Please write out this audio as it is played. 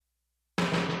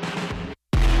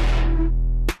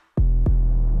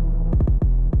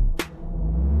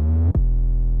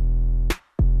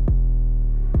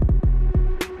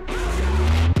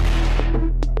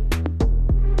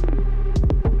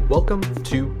welcome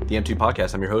to the M2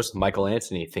 Podcast. I'm your host, Michael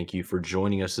Anthony. Thank you for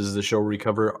joining us. This is the show where we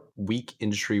cover week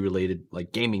industry-related,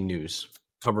 like gaming news,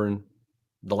 covering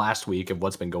the last week of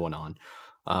what's been going on.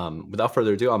 Without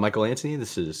further ado, I'm Michael Anthony.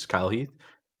 This is Kyle Heath.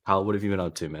 Kyle, what have you been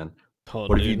up to, man? Oh,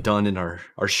 what have you dude. done in our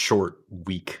short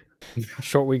week?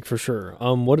 Short week for sure.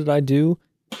 What did I do?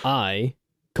 I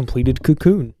completed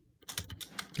Cocoon.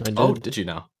 I did. Oh, did you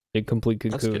now? Did complete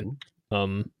That's Cocoon.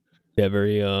 good.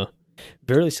 Yeah,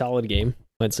 very solid game,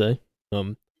 I'd say.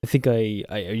 I think I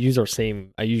used your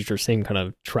same kind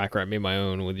of tracker. I made my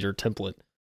own with your template.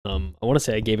 I want to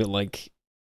say I gave it like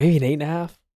maybe an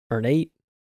 8.5 or an 8,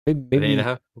 maybe An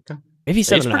 8.5. Okay, maybe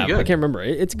 7.5. pretty good. I can't remember.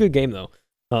 It's a good game though.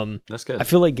 That's good. I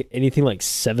feel like anything like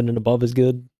 7 and above is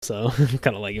good. So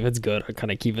kind of like if it's good, I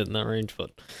kind of keep it in that range.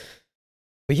 But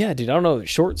yeah, dude, I don't know.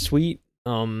 Short, sweet,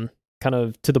 kind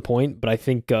of to the point. But I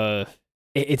think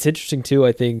it's interesting too.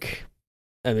 I think,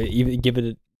 I mean, even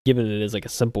given it as like a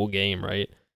simple game, right?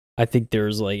 I think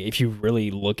there's like, if you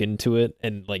really look into it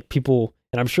and like people,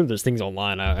 and I'm sure there's things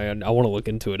online. I want to look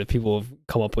into it if people have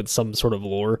come up with some sort of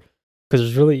lore, because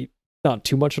there's really not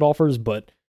too much it offers, but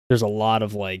there's a lot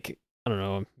of like, I don't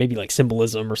know, maybe like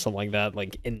symbolism or something like that,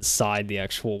 like inside the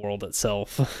actual world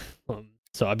itself.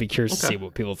 So I'd be curious to see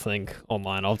what people think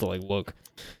online. I'll have to like look.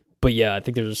 But yeah, I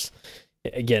think there's,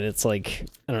 again, it's like,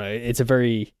 I don't know, it's a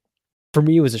very, for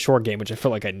me, it was a short game, which I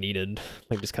felt like I needed,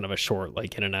 like just kind of a short,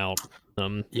 like in and out.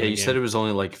 Yeah, you said it was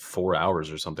only like 4 hours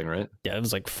or something, right? Yeah, it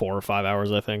was like 4 or 5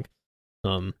 hours, I think.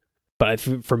 But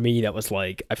for me, that was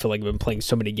like, I feel like I've been playing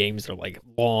so many games that are like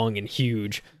long and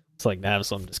huge. It's like to have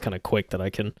something just kind of quick that I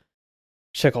can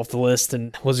check off the list,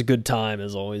 and was a good time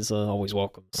as always. Always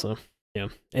welcome. So yeah,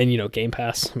 and you know, Game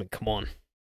Pass. I mean, come on,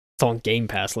 it's on Game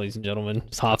Pass, ladies and gentlemen.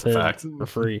 Just hop in for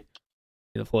free.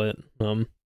 You to play it.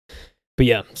 But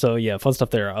yeah, so yeah, fun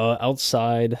stuff there.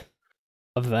 Outside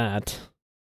of that,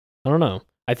 I don't know.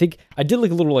 I think I did like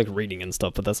a little like reading and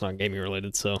stuff, but that's not gaming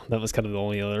related. So that was kind of the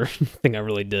only other thing I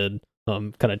really did.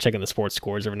 Kind of checking the sports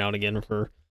scores every now and again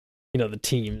for, you know, the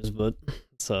teams, but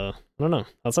it's I don't know.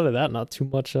 Outside of that, not too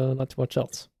much else. What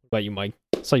about you, Mike?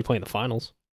 I saw you playing the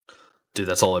finals. Dude,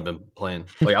 that's all I've been playing.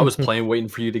 Like I was playing, waiting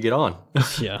for you to get on.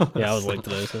 yeah, I was late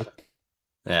today. So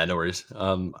yeah, no worries.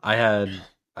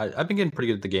 I've been getting pretty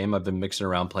good at the game. I've been mixing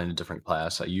around playing a different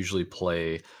class. I usually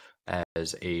play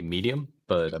as a medium,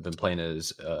 but I've been playing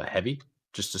as heavy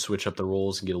just to switch up the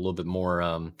roles and get a little bit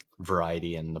more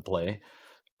variety in the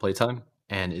playtime.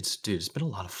 And it's been a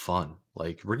lot of fun.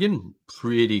 Like we're getting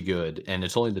pretty good, and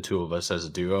it's only the two of us as a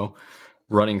duo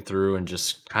running through and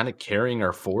just kind of carrying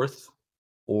our fourth,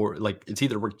 or like it's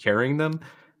either we're carrying them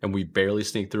and we barely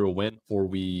sneak through a win, or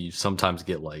we sometimes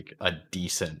get like a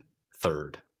decent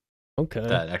third okay,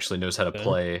 that actually knows how to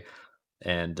play,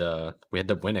 and we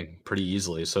end up winning pretty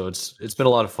easily. So it's been a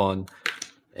lot of fun,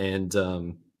 and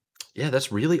yeah,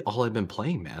 that's really all I've been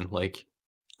playing, man. Like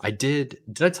did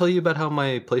I tell you about how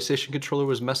my PlayStation controller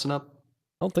was messing up?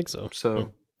 I don't think so.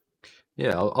 So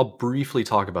yeah, I'll briefly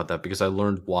talk about that because I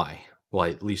learned why. Well,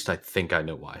 at least I think I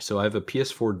know why. So I have a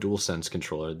PS4 DualSense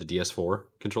controller, the DS4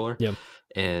 controller, Yeah.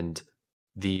 and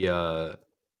the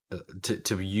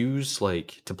to use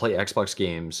like to play Xbox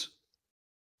games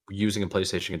using a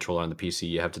PlayStation controller on the PC,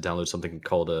 you have to download something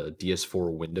called a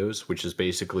DS4 Windows, which is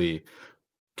basically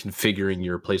configuring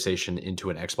your PlayStation into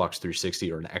an Xbox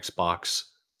 360 or an Xbox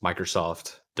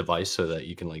Microsoft device so that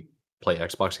you can like play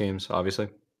Xbox games, obviously.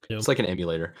 Yeah. It's like an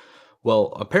emulator.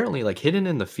 Well, apparently like hidden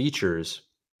in the features,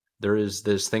 there is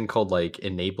this thing called like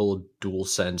enable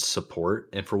DualSense support,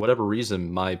 and for whatever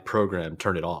reason my program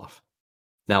turned it off.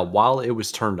 Now, while it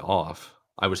was turned off,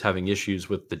 I was having issues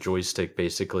with the joystick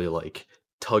basically like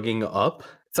tugging up.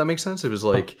 Does that make sense? It was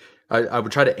like I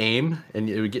would try to aim and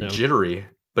it would get jittery,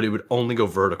 but it would only go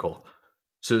vertical.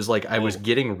 So it was like I was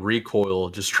getting recoil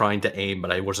just trying to aim,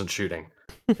 but I wasn't shooting.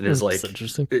 And it was like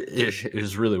interesting. It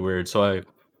was really weird. So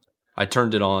I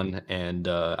turned it on, and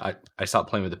I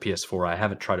stopped playing with the PS4. I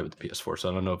haven't tried it with the PS4, so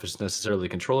I don't know if it's necessarily the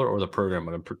controller or the program,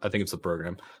 but I think it's the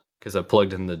program because I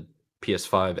plugged in the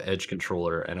PS5 Edge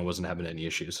controller and I wasn't having any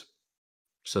issues.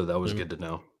 So that was good to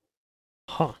know.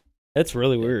 Huh. That's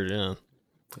really weird, yeah.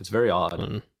 It's very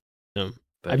odd. Yeah.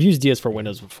 I've used DS4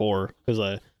 Windows before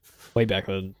because way back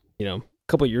when, you know, a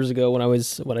couple of years ago when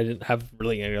I didn't have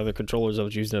really any other controllers, I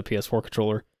was using a PS4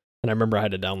 controller. And I remember I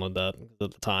had to download that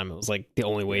at the time. It was like the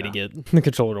only way to get the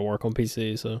controller to work on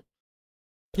PC. So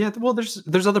yeah, well,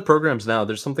 there's other programs now.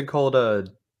 There's something called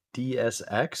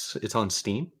DSX. It's on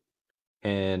Steam,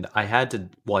 and I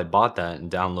bought that and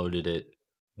downloaded it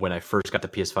when I first got the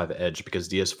PS5 Edge because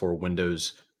DS4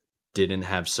 Windows didn't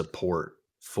have support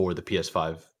for the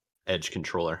PS5 Edge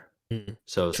controller.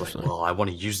 So it's like, Interesting. well, I want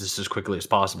to use this as quickly as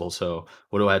possible. So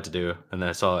what do I have to do? And then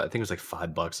I saw, I think it was like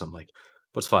 $5. I'm like,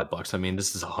 what's $5? I mean,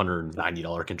 this is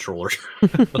 $190 controller.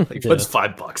 Like, what's Yeah.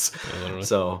 $5? Yeah, literally.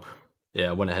 So yeah,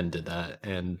 I went ahead and did that.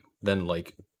 And then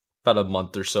like about a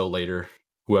month or so later,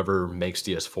 whoever makes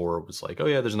DS4 was like, oh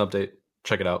yeah, there's an update.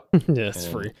 Check it out. Yeah, it's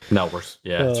And free. now it works.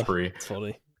 Yeah, it's free. It's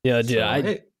funny. Yeah, dude. So I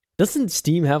hey, doesn't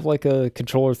Steam have like a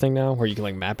controller thing now where you can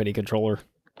like map any controller?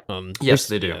 yes, There's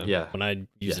they do. yeah. Yeah. When I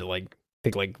used Yeah. it, like I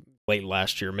think like late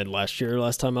last year, mid last year,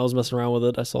 last time I was messing around with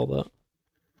it, I saw that.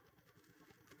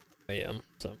 But yeah,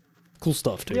 so cool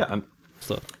stuff, dude. Yeah.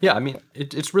 Stuff. Yeah. I mean,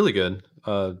 it's really good.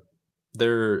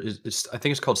 There is, I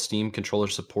think it's called Steam Controller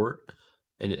Support,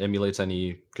 and it emulates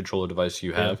any controller device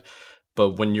you Yeah. have.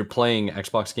 But when you're playing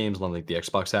Xbox games on like the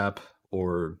Xbox app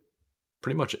or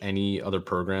pretty much any other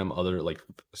program, other like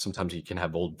sometimes you can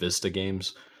have old Vista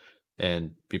games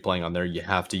and be playing on there, you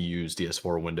have to use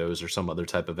DS4 Windows or some other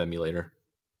type of emulator.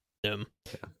 Yeah.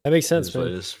 Yeah, That makes it sense, is what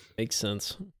man. it is. Makes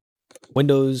sense.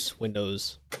 Windows,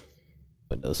 Windows,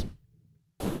 Windows.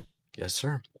 Yes,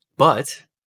 sir. But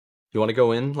you want to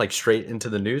go in like straight into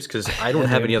the news because I don't Yeah,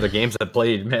 have any dude. other games I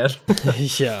played, man.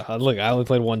 Yeah, look, I only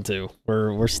played one too.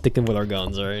 We're sticking with our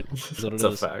guns, all right? Is what it It's a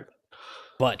is. fact.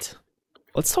 But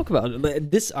let's talk about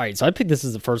this. All right, so I picked this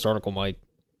as the first article, Mike.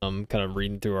 I'm kind of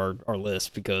reading through our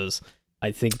list because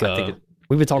I think I think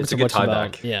we've been talking it's a so good much tie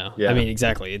about back. yeah. I Yeah. mean,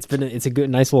 exactly. It's a good,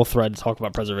 nice little thread to talk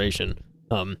about preservation.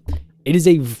 Um, it is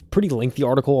a pretty lengthy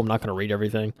article. I'm not going to read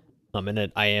everything. And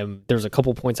it I am there's a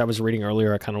couple points I was reading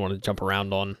earlier. I kind of want to jump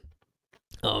around on.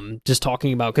 Just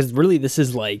talking about because really this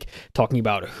is like talking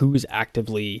about who's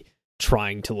actively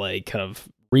trying to like kind of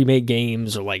remake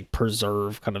games or like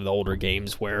preserve kind of the older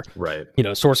games where Right.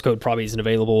 source code probably isn't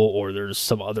available or there's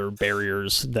some other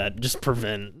barriers that just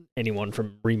prevent anyone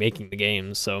from remaking the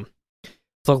games. So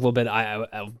talk a little bit.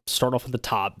 I'll start off at the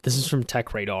top. This is from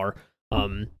Tech Radar.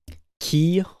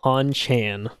 Ki Han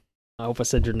Chan. I hope I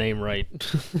said your name right.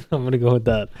 I'm gonna go with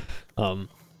that.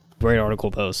 Great article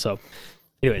though. So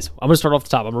anyways, I'm gonna start off the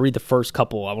top. I'm gonna read the first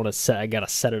couple. I gotta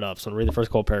set it up. So I'm gonna read the first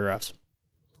couple paragraphs.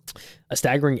 A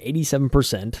staggering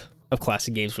 87% of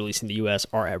classic games released in the US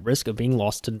are at risk of being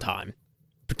lost in time,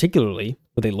 particularly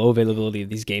with a low availability of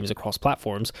these games across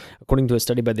platforms, according to a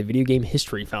study by the Video Game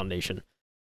History Foundation.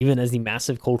 Even as the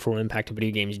massive cultural impact of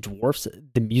video games dwarfs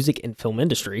the music and film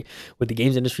industry, with the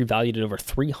games industry valued at over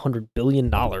 $300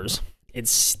 billion, it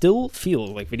still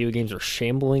feels like video games are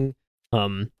shambling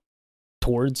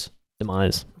towards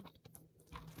demise.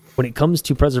 When it comes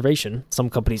to preservation, some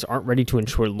companies aren't ready to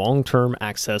ensure long-term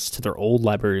access to their old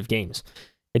library of games.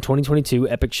 In 2022,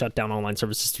 Epic shut down online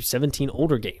services to 17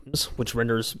 older games, which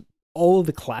renders all of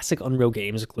the classic Unreal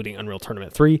games, including Unreal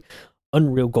Tournament 3,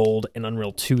 Unreal Gold, and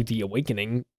Unreal 2 The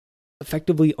Awakening,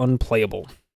 effectively unplayable.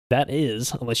 That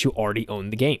is, unless you already own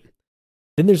the game.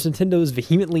 Then there's Nintendo's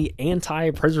vehemently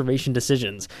anti-preservation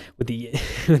decisions, with the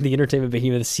entertainment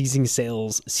behemoth ceasing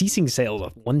sales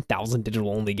of 1,000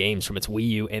 digital-only games from its Wii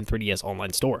U and 3DS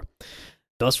online store,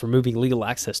 thus removing legal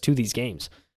access to these games.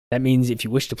 That means if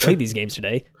you wish to play these games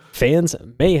today, fans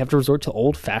may have to resort to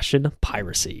old-fashioned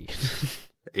piracy.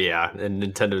 Yeah, and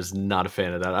Nintendo's not a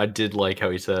fan of that. I did like how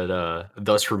he said,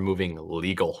 thus removing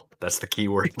legal. That's the key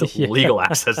word, the Yeah. legal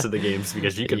access to the games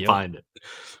because you can Yep. find it.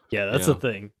 Yeah, that's the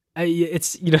thing.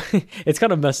 It's it's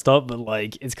kind of messed up, but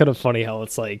like it's kind of funny how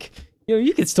it's like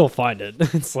you can still find it.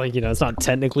 It's like it's not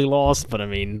technically lost, but I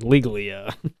mean legally,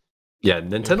 Yeah,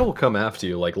 Nintendo will come after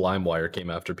you like LimeWire came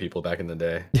after people back in the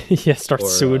day. yeah, start Or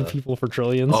suing people for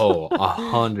trillions. oh,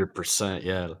 100%,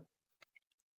 yeah.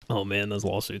 Oh man, those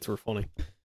lawsuits were funny.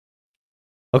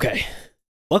 Okay,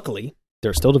 luckily there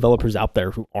are still developers out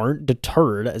there who aren't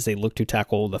deterred as they look to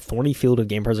tackle the thorny field of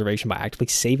game preservation by actively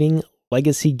saving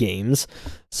legacy games.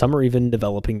 Some are even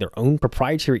developing their own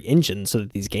proprietary engine so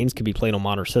that these games can be played on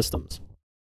modern systems.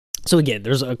 So again,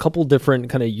 there's a couple different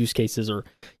kind of use cases or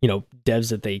devs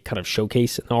that they kind of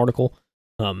showcase in the article.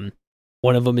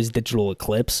 One of them is Digital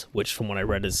Eclipse, which from what I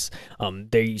read is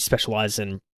they specialize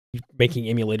in making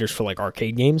emulators for like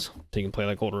arcade games, so you can play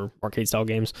like older arcade style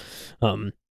games.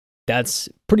 That's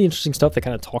pretty interesting stuff. They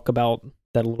kind of talk about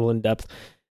that a little in depth.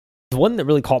 The one that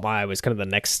really caught my eye was kind of the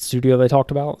next studio they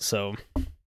talked about. So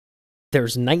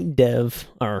there's Night Dive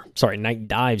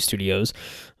Studios.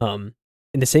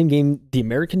 In the same game, the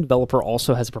American developer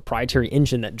also has a proprietary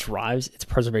engine that drives its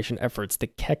preservation efforts, the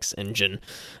Kex engine.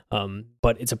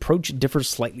 But its approach differs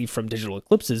slightly from Digital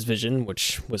Eclipse's vision,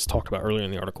 which was talked about earlier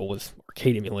in the article with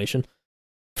arcade emulation.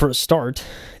 For a start,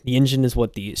 the engine is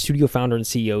what the studio founder and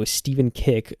CEO Stephen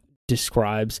Kick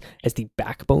describes as the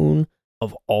backbone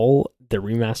of all their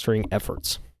remastering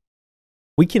efforts.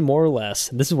 we can more or less,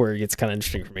 this is where it gets kind of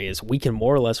interesting for me, is we can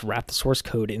more or less wrap the source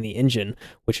code in the engine,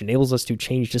 which enables us to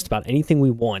change just about anything we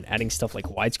want, adding stuff like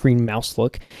widescreen mouse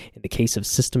look in the case of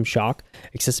System Shock,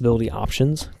 accessibility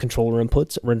options, controller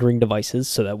inputs, rendering devices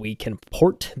so that we can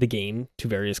port the game to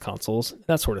various consoles,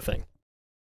 that sort of thing.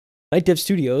 Night Dev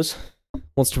Studios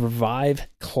wants to revive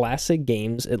classic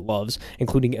games it loves,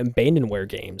 including abandonware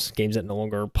games, games that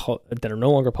are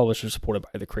no longer published or supported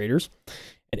by the creators,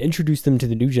 and introduce them to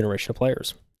the new generation of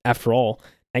players. After all,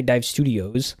 Night Dive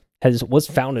Studios was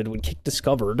founded when Kick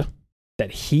discovered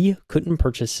that he couldn't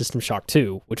purchase System Shock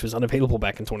 2, which was unavailable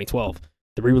back in 2012.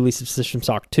 The re-release of System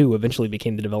Shock 2 eventually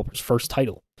became the developer's first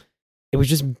title. It was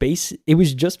just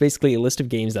basically a list of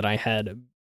games that I had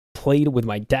played with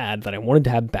my dad that I wanted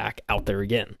to have back out there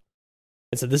again.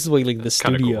 And so this is what like the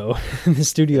studio, cool. The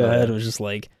studio head was just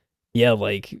like, yeah,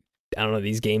 like I don't know,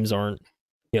 these games aren't,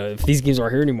 if these games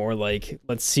aren't here anymore, like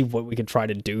let's see what we can try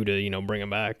to do to bring them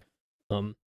back.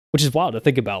 Which is wild to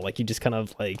think about. Like you just kind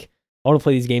of like, I want to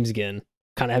play these games again,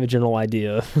 kind of have a general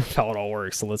idea of how it all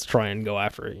works, so let's try and go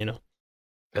after it.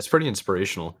 That's pretty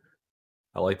inspirational.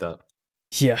 I like that.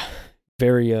 Yeah,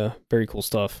 very cool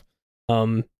stuff.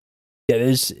 Yeah,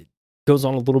 there's goes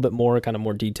on a little bit more, kind of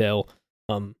more detail.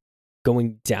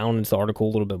 Going down into the article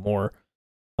a little bit more,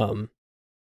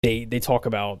 they talk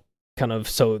about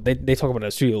they talk about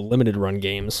a studio limited run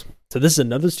games. So this is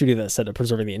another studio that's set up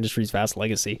preserving the industry's vast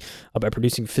legacy by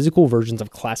producing physical versions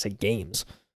of classic games.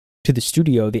 To the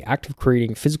studio, the act of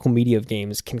creating physical media of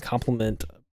games can complement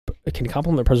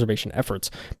preservation efforts,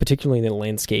 particularly in a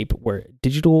landscape where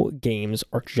digital games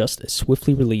are just as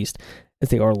swiftly released as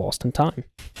they are lost in time.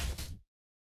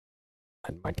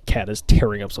 My cat is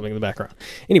tearing up something in the background.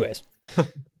 Anyways,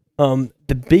 the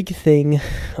big thing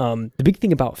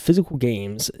about physical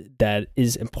games that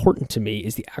is important to me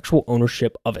is the actual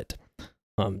ownership of it.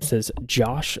 Says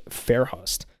Josh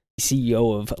Fairhust, the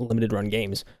CEO of Limited Run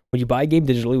Games. When you buy a game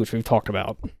digitally, which we've talked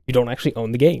about, you don't actually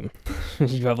own the game.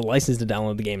 You have a license to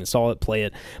download the game, install it, play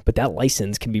it, but that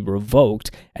license can be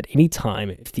revoked at any time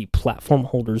if the platform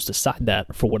holders decide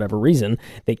that, for whatever reason,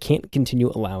 they can't continue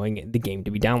allowing the game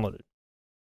to be downloaded.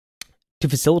 To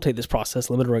facilitate this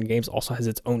process, Limited Run Games also has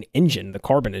its own engine, the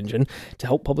Carbon engine, to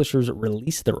help publishers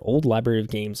release their old library of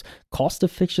games cost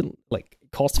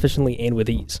efficiently and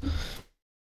with ease.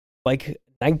 Like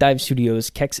Night Dive Studios'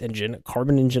 Kex engine,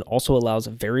 Carbon engine also allows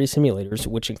various simulators,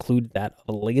 which include that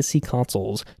of legacy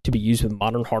consoles, to be used with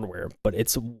modern hardware, but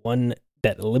it's one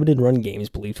that Limited Run Games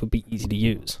believes would be easy to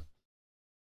use.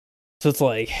 So it's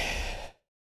like,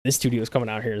 this studio is coming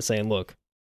out here and saying, look,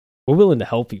 we're willing to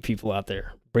help you people out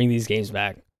there bring these games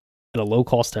back at a low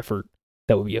cost effort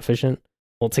that would be efficient,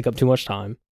 won't take up too much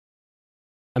time.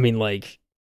 I mean, like,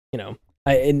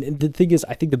 and the thing is,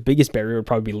 I think the biggest barrier would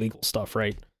probably be legal stuff,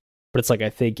 right? But it's like, I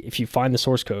think if you find the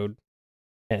source code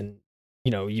and,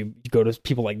 you go to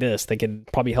people like this, they can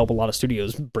probably help a lot of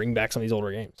studios bring back some of these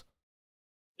older games.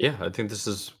 Yeah, I think this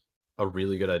is a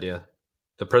really good idea.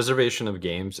 The preservation of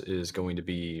games is going to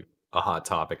be a hot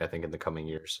topic, I think, in the coming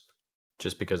years.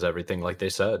 Just because everything, like they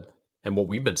said, and what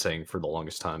we've been saying for the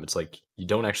longest time, it's like you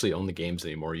don't actually own the games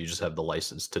anymore. You just have the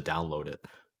license to download it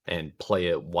and play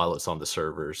it while it's on the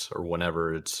servers or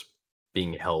whenever it's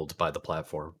being held by the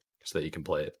platform so that you can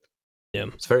play it. Yeah.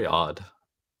 It's very odd.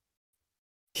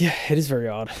 Yeah, it is very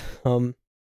odd. For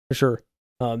sure.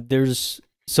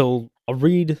 So I'll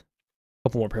read a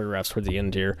couple more paragraphs towards the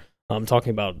end here. I'm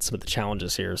talking about some of the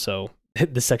challenges here. So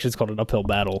this section is called an uphill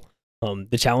battle.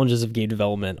 The challenges of game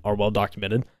development are well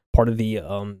documented. Part of the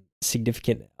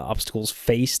significant obstacles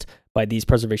faced by these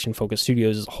preservation-focused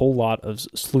studios is a whole lot of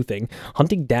sleuthing,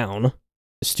 hunting down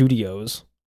studios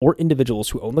or individuals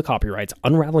who own the copyrights,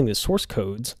 unraveling the source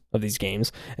codes of these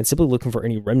games, and simply looking for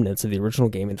any remnants of the original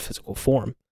game in physical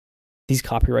form. These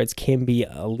copyrights can be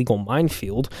a legal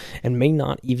minefield and may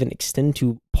not even extend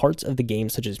to parts of the game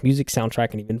such as music,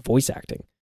 soundtrack, and even voice acting.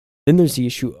 Then there's the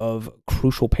issue of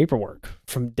crucial paperwork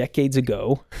from decades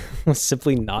ago was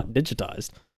simply not digitized.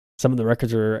 Some of the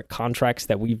records are contracts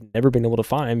that we've never been able to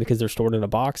find because they're stored in a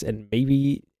box and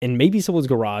maybe someone's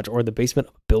garage or the basement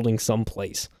of a building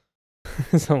someplace.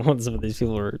 What some of these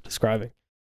people are describing.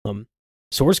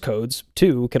 Source codes,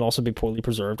 too, can also be poorly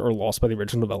preserved or lost by the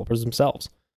original developers themselves.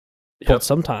 Yep. But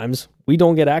sometimes we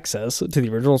don't get access to the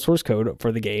original source code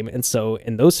for the game, and so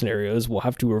in those scenarios, we'll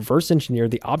have to reverse engineer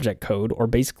the object code or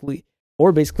basically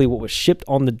what was shipped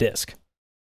on the disk.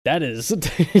 That is,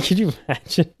 can you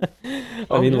imagine?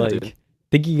 Dude.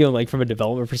 Thinking of from a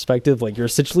developer perspective, you're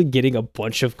essentially getting a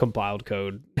bunch of compiled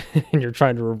code and you're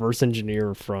trying to reverse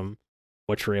engineer from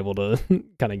what you're able to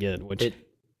kind of get, which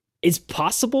it's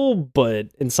possible, but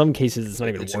in some cases it's not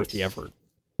even worth the effort.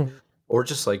 or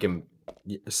just like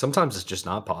sometimes it's just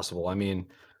not possible. I mean,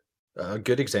 a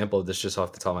good example of this just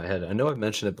off the top of my head. I know I've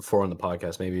mentioned it before on the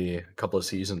podcast, maybe a couple of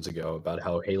seasons ago, about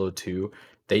how Halo 2,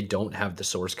 they don't have the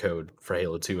source code for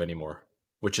Halo 2 anymore,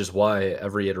 which is why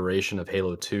every iteration of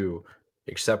Halo 2,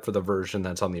 except for the version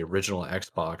that's on the original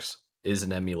Xbox, is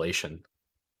an emulation.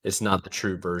 It's not the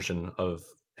true version of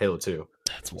Halo 2.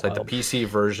 That's It's like the wild. PC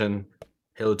version,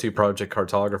 Halo 2 Project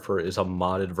Cartographer is a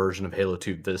modded version of Halo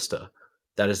 2 Vista.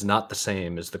 That is not the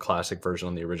same as the classic version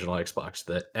on the original Xbox.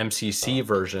 The MCC Oh,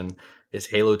 version is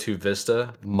Halo 2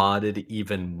 Vista modded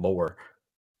even more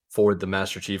for the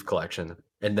Master Chief Collection.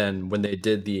 And then when they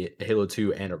did the Halo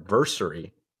 2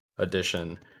 Anniversary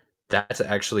Edition, that's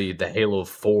actually the Halo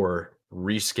 4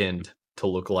 reskinned to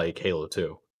look like Halo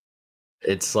 2.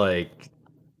 It's like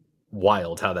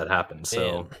wild how that happened. man.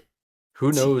 So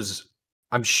who knows?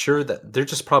 I'm sure that they're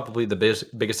just probably the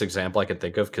biggest example I can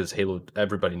think of because Halo,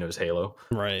 everybody knows Halo.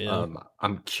 Right, yeah.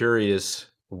 I'm curious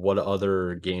what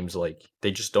other games like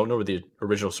they just don't know where the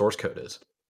original source code is.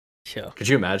 Yeah. Could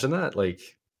you imagine that? Like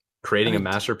I creating a mean,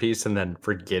 masterpiece and then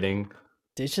forgetting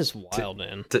it's just to wild,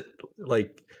 man. to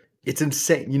like it's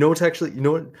insane. You know what's actually you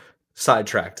know what?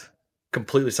 Sidetracked.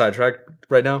 Completely sidetracked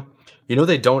right now. You know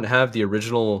they don't have the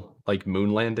original like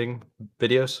moon landing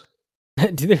videos?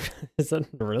 Do they is that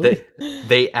really? They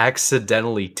they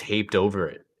accidentally taped over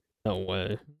it No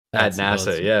way. at That's nuts.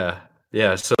 NASA, yeah.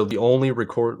 Yeah, so the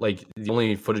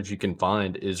only footage you can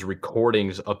find is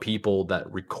recordings of people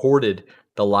that recorded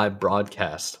the live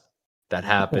broadcast that Oh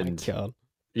my happened, god.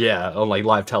 yeah, on, like,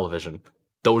 live television.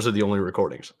 Those are the only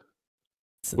recordings,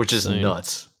 It's which is insane.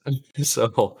 nuts.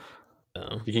 So,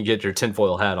 No. you can get your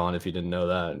tinfoil hat on if you didn't know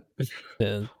that.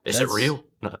 Yeah, Is it that's real?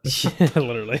 No. yeah,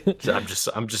 literally. I'm just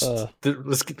Uh,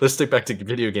 let's stick back to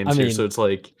video I games here, so mean, it's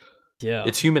like yeah,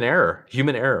 it's human error,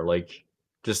 like,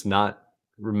 just not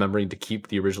remembering to keep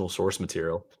the original source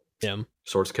material, yeah.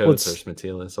 source Well, code, it's source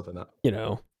material, and stuff like that. you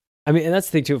know, I mean, and that's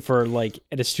the thing too. For like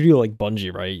at a studio like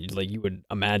Bungie, right? Like you would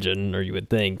imagine or you would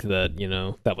think that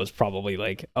that was probably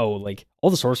like, oh, like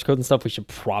all the source code and stuff. We should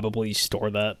probably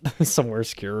store that somewhere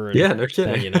secure, and Yeah, no then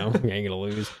kidding. we ain't gonna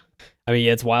lose. I mean,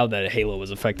 yeah, it's wild that Halo was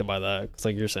affected by that. It's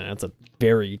like you're saying, that's a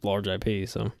very large IP,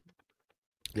 so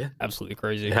Yeah, absolutely it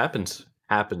crazy.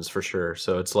 happens for sure.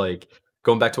 So it's like,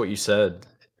 going back to what you said,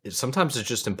 sometimes it's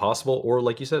just impossible, or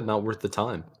like you said, not worth the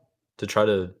time to try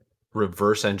to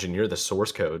reverse engineer the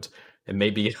source codes. And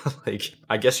maybe, like,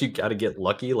 I guess you gotta get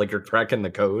lucky, like you're cracking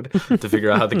the code to figure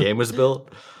out how the game was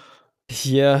built.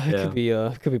 Yeah,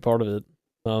 Yeah. it could be part of it.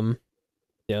 Um,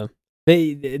 yeah.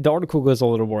 The article goes a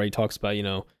little more. He talks about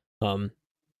um,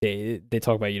 they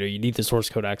talk about you need the source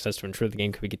code access to ensure the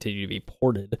game can continue to be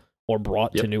ported or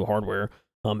brought to Yep. new hardware.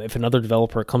 If another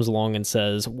developer comes along and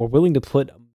says we're willing to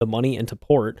put the money into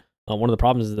port, one of the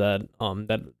problems is that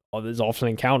that is often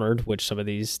encountered, which some of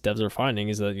these devs are finding,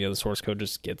 is that the source code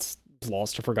just gets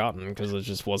lost or forgotten because it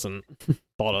just wasn't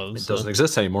thought of. It So doesn't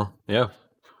exist anymore. Yeah.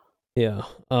 yeah,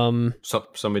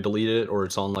 Somebody deleted it, or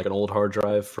it's on like an old hard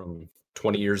drive from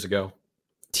 20 years ago,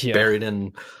 yeah, buried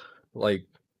in like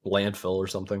landfill or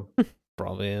something.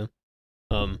 probably yeah.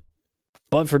 Um,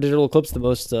 But for digital clips, the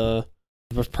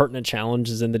most pertinent challenge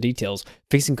is in the details.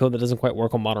 Fixing code that doesn't quite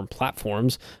work on modern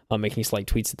platforms, making slight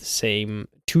tweaks at the same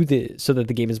to the so that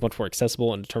the game is much more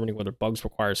accessible, and determining whether bugs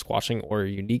require squashing or a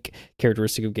unique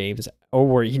characteristic of games or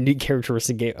were a unique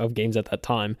characteristic of games at that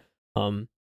time. Um,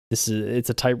 it's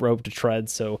a tightrope to tread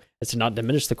so as to not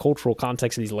diminish the cultural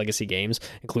context of these legacy games,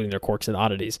 including their quirks and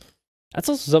oddities. That's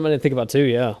also something to think about too.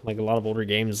 Yeah, like a lot of older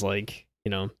games, like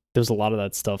there's a lot of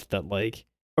that stuff that like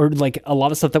or like a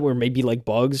lot of stuff that were maybe like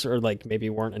bugs or like maybe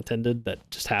weren't intended that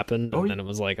just happened, Oh and then it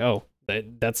was like, oh,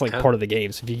 that's like yeah, part of the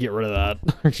game. So if you get rid of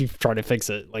that or you try to fix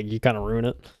it, like you kind of ruin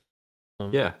it.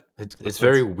 yeah. It's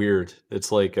very That's weird.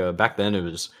 It's like, back then it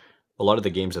was a lot of the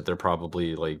games that they're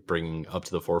probably like bringing up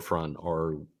to the forefront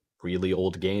are really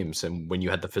old games, and when you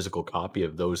had the physical copy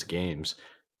of those games,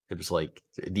 it was like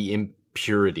the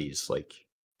impurities, like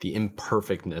the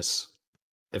imperfectness,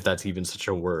 if that's even such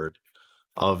a word,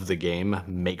 of the game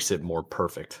makes it more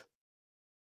perfect.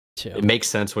 yeah, It makes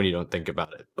sense when you don't think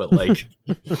about it, but, like,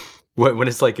 when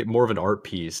it's, like, more of an art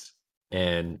piece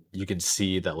and you can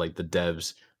see that, like, the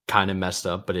devs kinda messed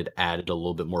up, but it added a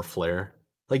little bit more flair.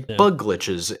 Like, yeah, bug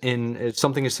glitches in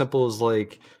something as simple as,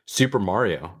 like, Super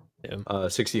Mario, yeah,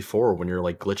 64 when you're,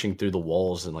 like, glitching through the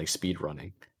walls and, like, speed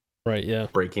running. Right, yeah.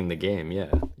 breaking the game.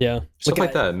 Yeah, Yeah. stuff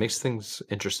like that. It makes things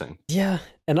interesting. Yeah,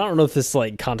 and I don't know if this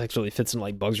like context really fits in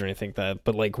like bugs or anything like that,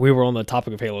 but like we were on the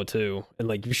topic of Halo 2, and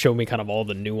like you showed me kind of all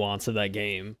the nuance of that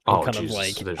game, and Oh kind of Jesus,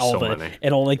 like there's all so the many.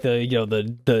 and all like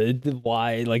the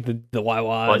why like the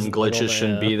YYs Button and like all glitches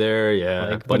shouldn't the be there. Yeah,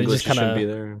 like, but button it just glitches kind shouldn't be of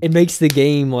there. it makes the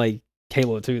game like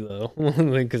Halo 2 though,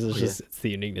 because Oh yeah. it's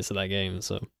the uniqueness of that game.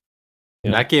 So And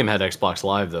yeah, that game had Xbox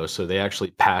Live though, so they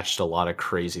actually patched a lot of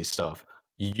crazy stuff.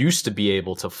 You used to be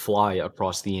able to fly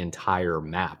across the entire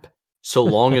map. So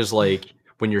long as like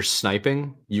when you're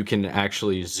sniping, you can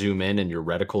actually zoom in and your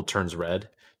reticle turns red.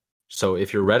 So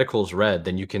if your reticle's red,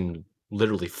 then you can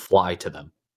literally fly to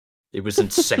them. It was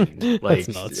insane. that's Like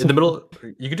nuts. in the middle,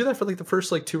 you could do that for like the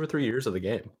first like 2 or 3 years of the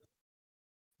game. So,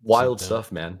 Wild yeah,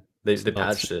 stuff, man. They it's they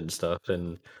nuts. patched it and stuff.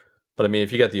 And but I mean,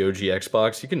 if you got the OG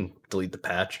Xbox, you can delete the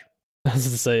patch. I was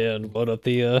to say, and load up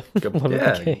the Go, load up the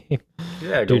yeah, game,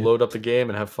 yeah, go dude. load up the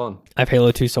game and have fun. I have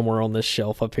Halo 2 somewhere on this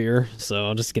shelf up here, so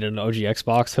I'll just get an OG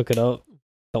Xbox, hook it up,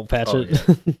 don't patch Oh it,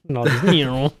 yeah, and I'll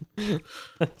just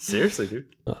seriously,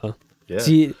 dude. uh Yeah,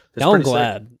 See, it's now I'm pretty sick.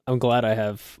 glad. I'm glad I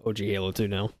have OG Halo 2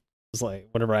 now. It's like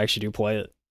whenever I actually do play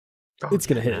it, Oh it's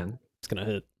gonna yeah, hit. man. It's gonna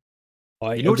hit. You know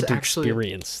I'll what's get to actually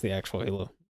experience the actual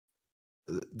Halo.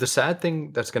 the sad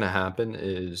thing that's gonna happen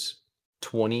is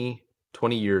 20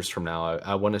 years from now.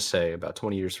 I want to say about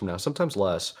 20 years from now, sometimes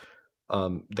less.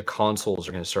 The consoles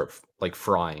are gonna start like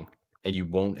frying, and you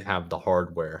won't have the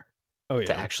hardware Oh to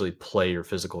yeah, actually play your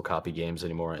physical copy games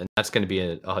anymore, and that's going to be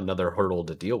another hurdle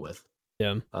to deal with.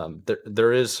 yeah,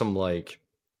 There is some like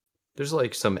there's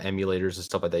like some emulators and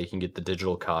stuff like that. You can get the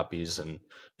digital copies, and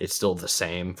it's still the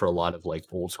same for a lot of like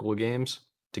old school games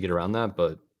to get around that,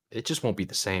 but it just won't be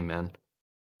the same, man.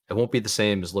 It won't be the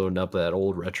same as loading up that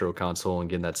old retro console and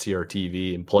getting that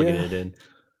CRTV and plugging yeah, it in.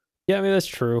 yeah. I mean that's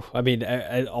true. I mean,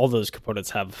 all those components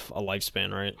have a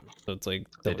lifespan, right? So it's like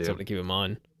They definitely do. something to keep in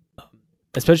mind.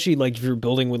 Especially like if you're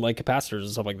building with like capacitors and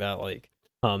stuff like that. Like,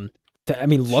 I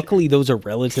mean, luckily those are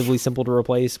relatively simple to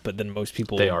replace, but then most They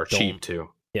people are don't. cheap too.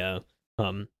 Yeah.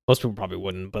 Most people probably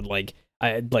wouldn't, but like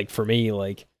I like for me,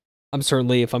 like I'm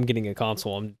certainly if I'm getting a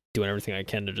console, I'm doing everything I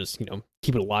can to just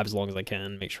keep it alive as long as I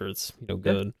can, make sure it's Yeah.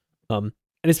 good.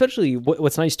 And especially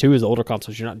what's nice too is the older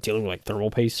consoles, you're not dealing with like thermal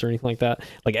paste or anything like that.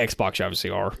 Like Xbox, you obviously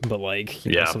are, but like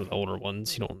Yeah. some of the older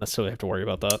ones, you don't necessarily have to worry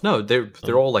about that. No, they're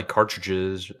Um, all like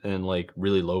cartridges and like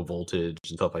really low voltage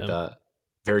and stuff like yeah, that.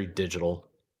 Very digital.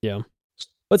 yeah.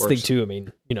 Let's think Works. too. I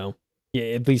mean, yeah,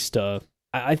 at least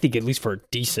I think at least for a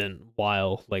decent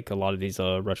while, like a lot of these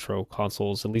retro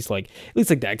consoles, at least like the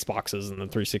Xboxes and the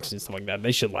 360 and stuff like that,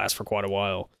 they should last for quite a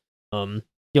while.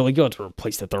 Like you have to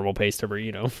replace the thermal paste every,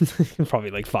 probably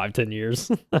like 5-10 years.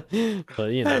 But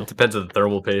It depends on the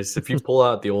thermal paste. If you pull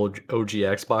out the old OG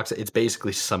Xbox, it's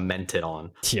basically cemented on.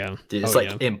 yeah. It's Oh like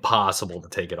yeah. impossible to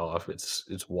take it off. It's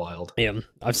wild. Yeah.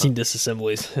 I've Uh, seen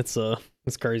disassemblies.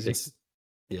 It's crazy. it's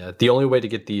yeah. The only way to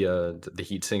get the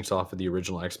heat sinks off of the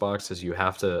original Xbox is you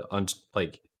have to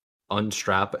like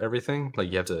unstrap everything.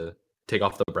 Like you have to take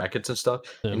off the brackets and stuff,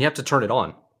 Yeah. and you have to turn it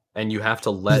on, and you have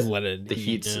to Just let let it the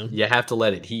heat. heat. Yeah. You have to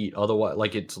let it heat. Otherwise,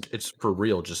 like it's for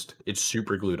real. Just it's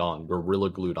super glued on. Gorilla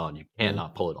glued on. You can't Yeah.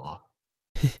 not pull it off.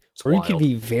 It's Or you could wild.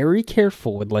 be very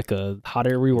careful with like a hot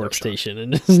air No rework shot. station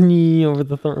and just knee over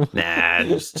the thermal. Nah,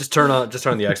 just turn on the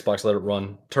Xbox, let it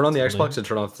run. Turn on the Xbox and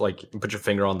turn off like put your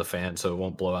finger on the fan so it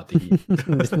won't blow out the heat.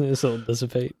 So it'll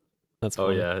dissipate. That's Oh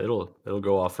funny. yeah, it'll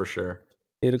go off for sure.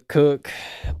 It'll cook.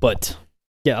 But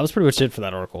yeah, that was pretty much it for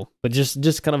that article. But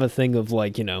just kind of a thing of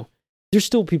like, there's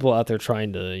still people out there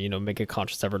trying to, make a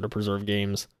conscious effort to preserve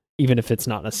games, even if it's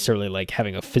not necessarily like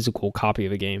having a physical copy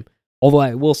of a game. Although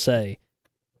I will say,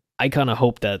 I kind of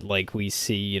hope that like we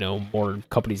see, more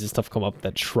companies and stuff come up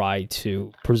that try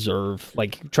to preserve,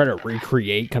 like try to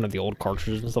recreate kind of the old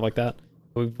cartridges and stuff like that.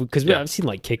 Because Yeah. I've seen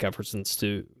like Kick efforts and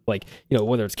to like,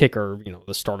 whether it's Kick or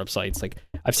the startup sites, like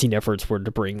I've seen efforts where to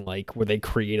bring like where they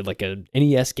created like a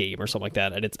NES game or something like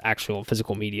that, and it's actual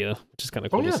physical media, which is kind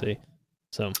of Oh cool to yeah. see.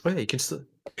 So Oh yeah, you can still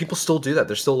people still do that.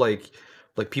 They're still like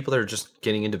people that are just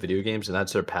getting into video games and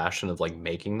that's their passion of like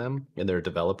making them and they're a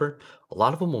developer. A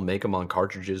lot of them will make them on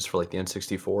cartridges for like the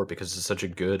N64 because it's such a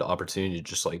good opportunity to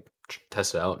just like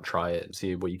test it out and try it and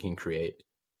see what you can create.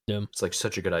 yeah, It's like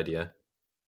such a good idea.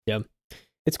 yeah.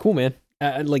 It's cool, man.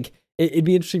 Like it'd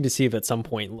be interesting to see if at some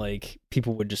point like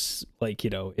people would just like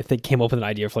if they came up with an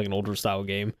idea for like an older style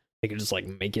game, they could just like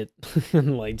make it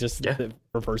and like just Yeah.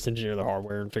 reverse engineer the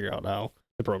hardware and figure out how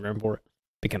to program for it.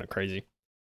 Be kind of crazy.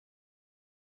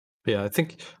 Yeah, I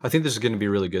think this is going to be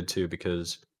really good too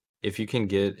because if you can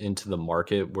get into the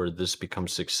market where this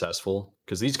becomes successful,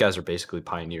 because these guys are basically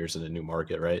pioneers in a new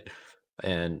market, right?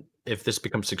 And if this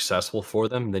becomes successful for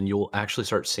them, then you'll actually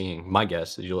start seeing, my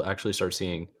guess is you'll actually start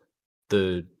seeing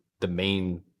the the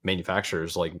main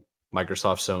manufacturers like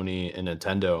Microsoft, Sony, and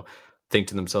Nintendo think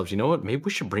to themselves, you know what, maybe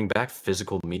we should bring back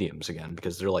physical mediums again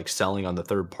because they're like selling on the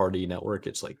third party network.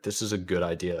 It's like this is a good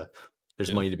idea. There's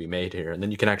Yeah. money to be made here. And then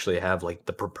you can actually have like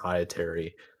the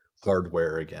proprietary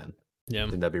hardware again. Yeah. I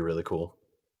think that'd be really cool.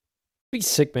 Be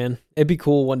sick, man. It'd be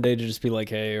cool one day to just be like,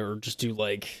 hey, or just do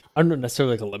like I don't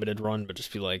necessarily like a limited run, but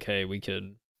just be like, hey, we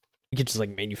could just like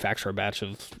manufacture a batch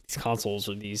of these consoles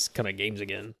or these kind of games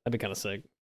again. That'd be kind of sick.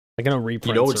 Like I know You know what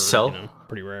reprints would are, sell?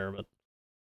 pretty rare, but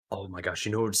Oh my gosh,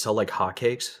 you know what would sell like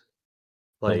hotcakes?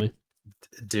 tell Like, me.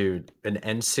 dude, an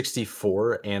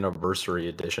N64 anniversary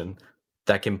edition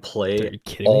that can Are play you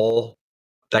kidding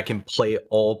me?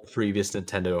 all previous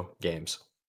Nintendo games.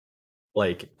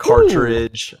 Like Ooh.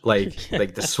 cartridge, like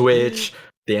the Switch,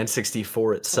 the N64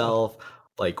 Oh, itself,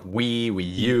 like Wii the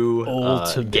U,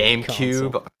 ultimate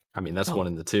console. GameCube. I mean, that's one Oh,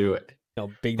 in the two. how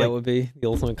big that Like, would be, the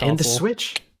ultimate and the console.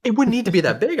 Switch, it wouldn't need to be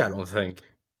that big, I don't think.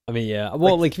 I mean, yeah.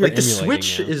 Well, like if you're The emulating,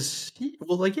 Switch yeah. is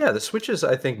well, like yeah, the Switch is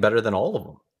I think better than all of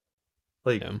them.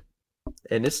 Like, Yeah,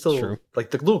 and it's it's true. still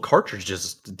like the little cartridge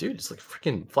is, dude, it's like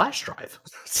freaking flash drive.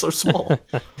 It's so small.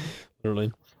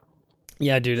 Literally.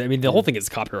 Yeah, dude. I mean, the whole Yeah, thing is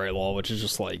copyright law, which is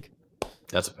just like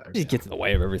that's a fact. it Yeah, gets in the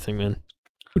way of everything, man.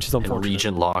 Which is and unfortunate.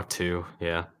 region lock too.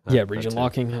 Yeah, Yeah, that region too.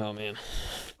 locking. Oh man,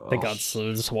 thank Oh, God.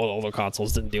 So just well, all the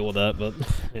consoles didn't deal with that, but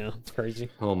yeah, it's crazy.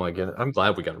 oh my god, I'm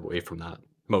glad we got away from that.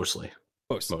 Mostly,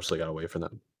 Most. mostly got away from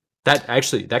that. That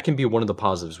actually, that can be one of the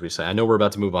positives we say. I know we're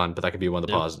about to move on, but that could be one of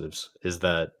the Yeah, positives is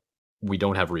that we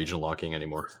don't have region locking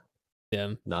anymore.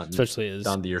 yeah. Not Especially as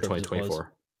not in the year good as it was.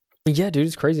 2024. Yeah, dude,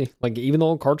 it's crazy. Like even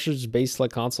though cartridge based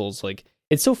like consoles, like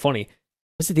it's so funny.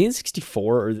 Was it the N64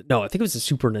 or no? I think it was the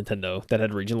Super Nintendo that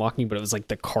had region locking, but it was like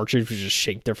the cartridge was just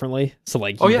shaped differently. So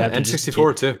like Oh you would yeah, have to just get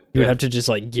N64 too. you would Yeah. have to just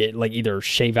like get like either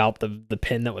shave out the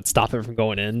pin that would stop it from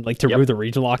going in. Like to remove Yep. the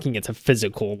region locking, it's a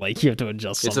physical like you have to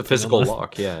adjust It's a something on physical the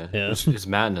lock, yeah. yeah. It's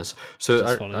madness. It's So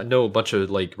just I funny. know a bunch of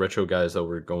like retro guys that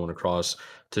were going across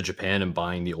to Japan and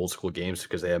buying the old school games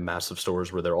because they have massive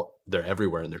stores where they're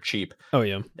everywhere and they're cheap. Oh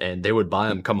yeah. And they would buy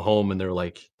them, come home, and they're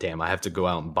like, "Damn, I have to go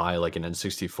out and buy like an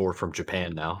N64 from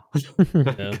Japan now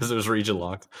Yeah. because it was region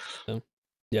locked." Yeah.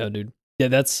 Yeah, dude. Yeah,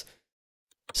 that's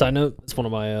side note, it's one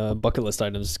of my bucket list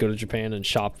items to go to Japan and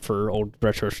shop for old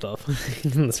retro stuff.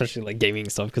 Especially like gaming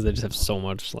stuff because they just have so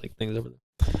much like things over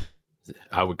there.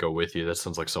 I would go with you. That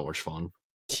sounds like so much fun.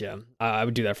 Yeah. I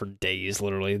would do that for days,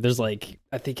 literally. There's like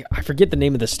I forget the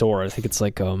name of the store. I think it's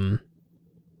like I don't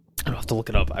have to look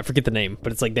it up. I forget the name,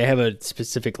 but it's like they have a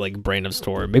specific like brand of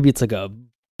store. Maybe it's like a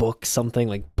book something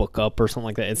like Book Up or something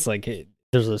like that. It's like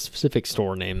there's a specific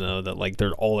store name though that like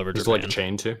they're all over Is it like a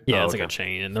Japan. chain too? Yeah, Oh, it's like okay. a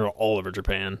chain, and they're all over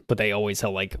Japan. But they always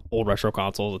sell like old retro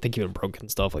consoles. I think even broken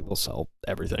stuff. Like they'll sell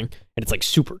everything, and it's like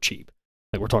super cheap.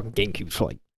 Like we're talking GameCubes for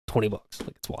like $20.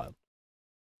 Like it's wild.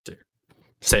 Dude,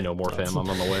 say no more, Nuts. fam. I'm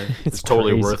on the way. It's It's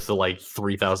totally crazy. worth the like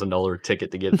 $3,000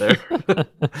 ticket to get there.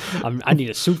 I need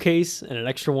a suitcase and an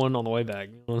extra one on the way back.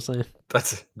 You know what I'm saying?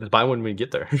 That's buy when we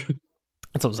get there.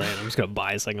 That's what I'm saying. I'm just gonna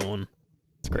buy a second one.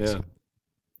 It's crazy. Yeah,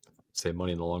 save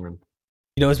money in the long run.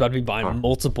 You know, it's about to be buying Huh.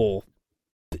 multiple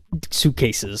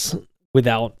suitcases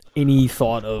without any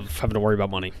thought of having to worry about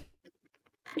money.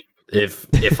 If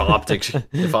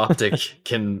Optic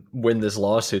can win this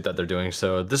lawsuit that they're doing.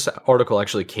 So this article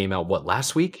actually came out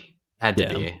last week? Had to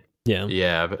Yeah. be. Yeah.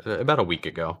 Yeah, about a week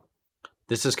ago.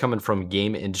 This is coming from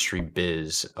Game Industry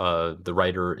Biz. The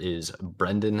writer is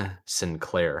Brendan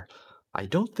Sinclair. I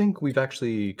don't think we've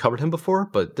actually covered him before,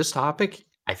 but this topic,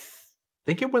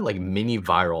 think it went like mini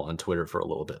viral on Twitter for a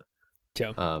little bit. Yeah.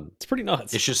 Um, It's pretty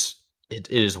nuts. it's just it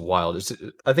is wild.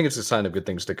 I think it's a sign of good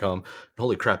things to come.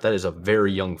 Holy crap, that is a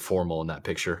very young formal in that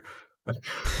picture.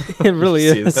 It really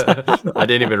See is. that? I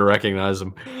didn't even recognize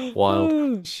him. Wild.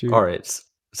 Oh, shoot. All right.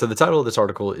 So the title of this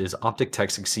article is Optic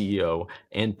Tech's CEO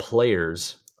and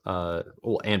players,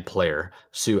 and player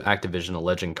sue Activision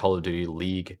alleging Call of Duty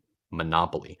League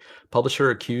monopoly. Publisher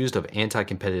accused of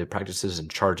anti-competitive practices and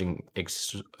charging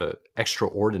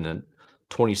extraordinary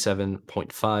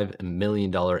 $27.5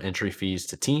 million entry fees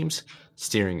to teams,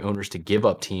 steering owners to give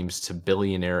up teams to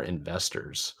billionaire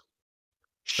investors.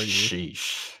 Crazy.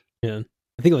 Sheesh. Yeah.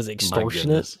 I think it was My extortionate.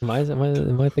 goodness. Am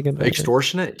I thinking that?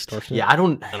 Extortionate? Extortionate? Yeah, I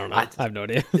don't. I don't know. I have no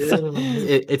idea.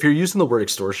 If you're using the word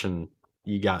extortion,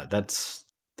 there's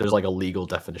like a legal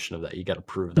definition of that. You got to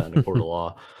prove that in a court of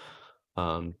law.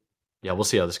 Yeah, we'll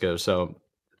see how this goes. So,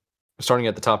 starting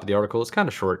at the top of the article, it's kind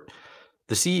of short.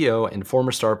 The CEO and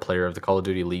former star player of the Call of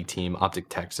Duty League team, Optic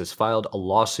Texas, filed a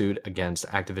lawsuit against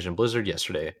Activision Blizzard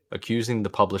yesterday, accusing the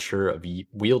publisher of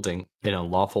wielding an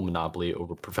unlawful monopoly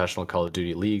over professional Call of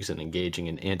Duty leagues and engaging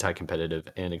in anti-competitive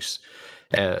and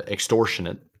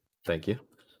extortionate, thank you,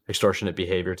 extortionate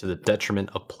behavior to the detriment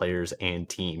of players and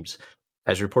teams.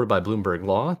 As reported by Bloomberg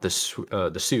Law,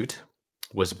 the suit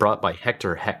was brought by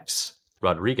Hector Hex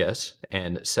Rodriguez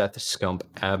and Seth Scump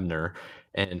Abner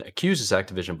and accuses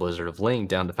Activision Blizzard of laying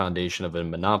down the foundation of a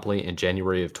monopoly in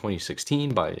January of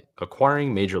 2016 by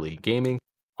acquiring Major League Gaming,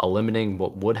 eliminating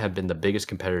what would have been the biggest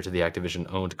competitor to the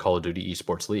Activision-owned Call of Duty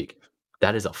Esports League.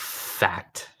 That is a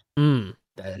fact. Mm.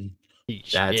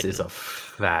 That is a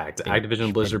fact.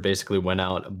 Activision Blizzard basically went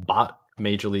out, bought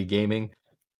Major League Gaming,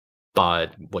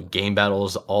 bought game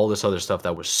battles, all this other stuff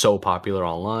that was so popular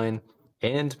online,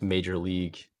 and Major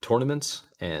League tournaments,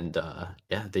 and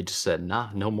they just said, nah,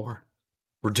 no more.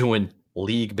 We're doing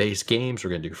league-based games.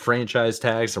 We're going to do franchise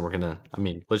tags, and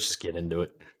let's just get into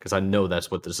it, because I know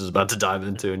that's what this is about to dive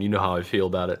into, and you know how I feel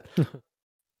about it.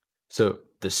 So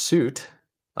the suit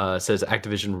says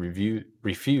Activision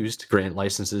refused to grant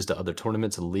licenses to other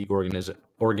tournaments and league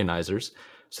organizers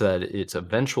so that its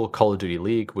eventual Call of Duty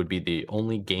League would be the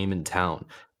only game in town.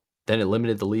 Then it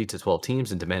limited the league to 12 teams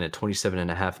and demanded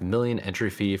 $27.5 million entry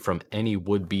fee from any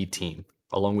would-be team,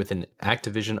 along with an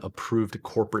Activision-approved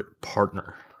corporate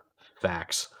partner,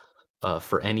 facts,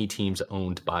 for any teams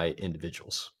owned by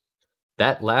individuals.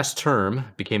 That last term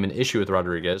became an issue with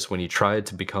Rodriguez when he tried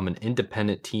to become an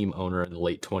independent team owner in the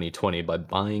late 2020 by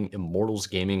buying Immortals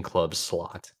Gaming Club's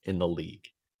slot in the league.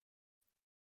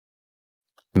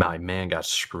 My man got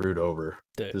screwed over.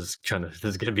 Dude. This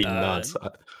is gonna be nuts.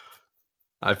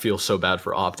 I feel so bad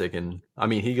for Optic, and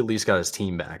he at least got his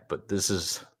team back, but this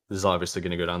is obviously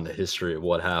going to go down the history of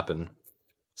what happened.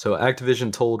 So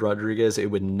Activision told Rodriguez it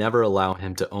would never allow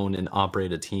him to own and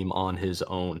operate a team on his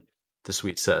own, the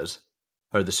suit says.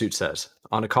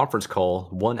 On a conference call,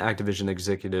 one Activision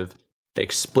executive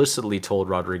explicitly told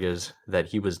Rodriguez that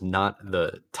he was not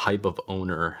the type of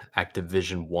owner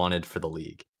Activision wanted for the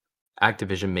league.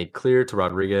 Activision made clear to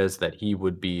Rodriguez that he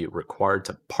would be required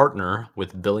to partner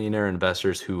with billionaire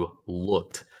investors who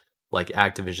looked like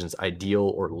Activision's ideal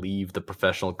or leave the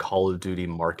professional Call of Duty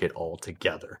market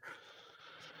altogether.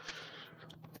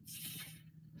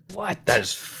 What? That is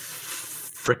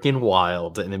freaking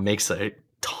wild, and it makes a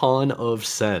ton of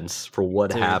sense for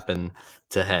what happened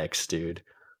to Hex, dude.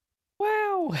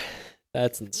 Wow.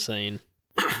 That's insane.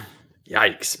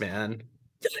 Yikes, man.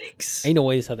 Yikes. Ain't no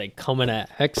ways how they coming at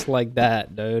Hex like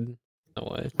that, dude.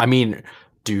 No way.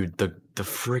 Dude, the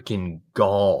freaking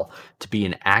gall to be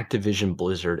an Activision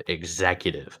Blizzard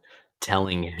executive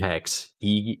telling Hex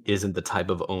he isn't the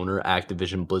type of owner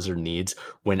Activision Blizzard needs,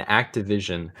 when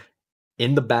Activision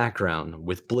in the background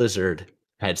with Blizzard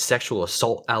had sexual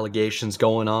assault allegations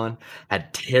going on,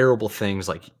 had terrible things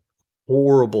like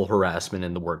horrible harassment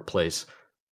in the workplace,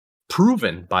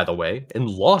 proven, by the way, in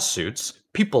lawsuits.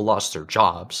 People lost their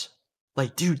jobs.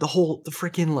 Like, dude, the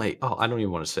freaking, I don't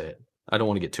even want to say it. I don't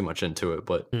want to get too much into it,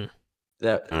 but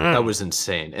that was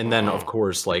insane. And then, of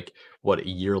course, a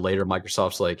year later,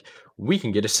 Microsoft's like, we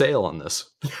can get a sale on this.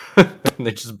 And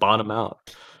they just bought them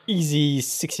out. Easy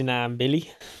 69, Billy.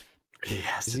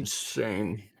 Yeah, it's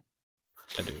insane.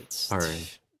 All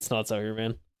right. It's nuts out here,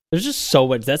 man. There's just so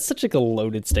much. That's such a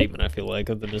loaded statement, I feel like,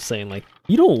 of them just saying,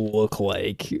 you don't look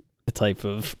like the type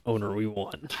of owner we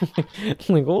want.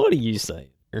 What do you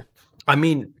say?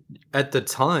 At the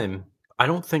time, I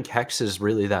don't think Hex is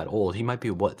really that old. He might be,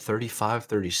 35,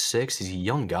 36? He's a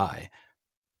young guy.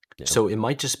 Yeah. So it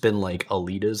might just been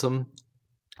elitism,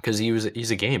 because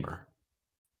he's a gamer.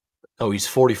 Oh, he's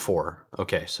 44.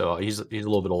 Okay, so he's a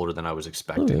little bit older than I was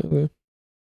expecting. Okay.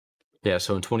 Yeah,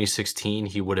 so in 2016,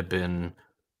 he would have been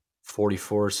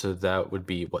 44, so that would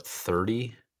be,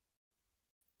 30?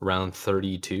 Around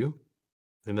 32?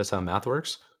 I think that's how math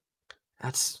works.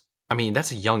 That's a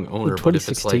young owner, but if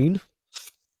it's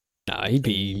nah, he'd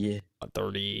be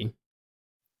 30,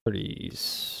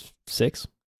 36?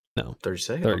 No.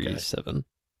 36? 37. Okay.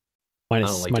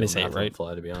 Minus 8, right?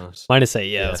 Fly, to be honest. Minus 8,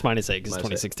 yeah. It's minus 8 because it's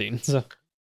 2016. So.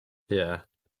 Yeah.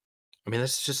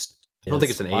 That's just, I don't think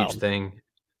it's an age thing.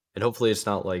 And hopefully it's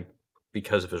not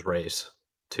because of his race,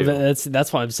 too.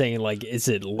 That's why I'm saying, is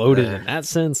it loaded in that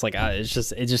sense? It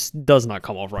just does not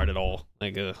come off right at all.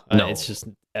 No. It's just,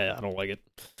 I don't like it.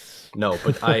 No,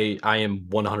 but I am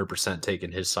 100%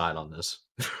 taking his side on this.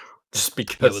 Just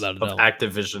because of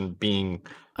Activision being,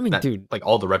 dude,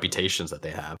 all the reputations that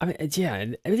they have. Yeah,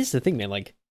 and this is the thing, man.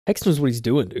 Hex knows what he's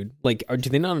doing, dude. Do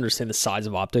they not understand the size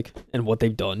of Optic and what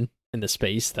they've done in the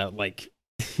space that,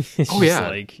 it's just,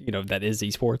 that is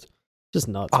esports? Just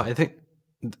nuts. I think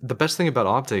the best thing about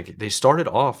Optic, they started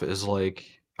off as like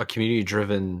a community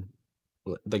driven,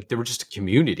 like they were just a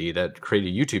community that created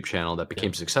a YouTube channel that Yeah.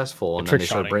 became successful, The and then trick they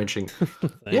started shotting branching.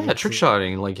 thing. Yeah, trick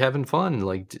shotting, like having fun,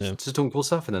 like Yeah. just doing cool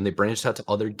stuff, and then they branched out to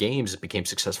other games. It became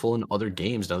successful in other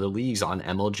games and other leagues on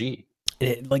MLG,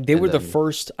 Like they and were the then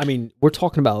first. I mean, we're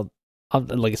talking about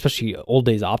like especially old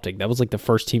days Optic. That was like the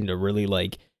first team to really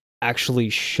like actually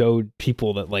showed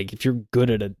people that like if you're good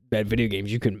at video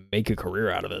games, you can make a career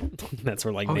out of it. That's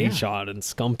where like oh yeah, Nadeshot and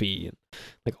Scumpy and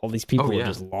like all these oh people have yeah,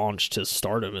 just launched to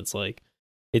stardom. It's like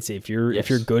it's if you're yes,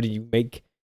 good and you make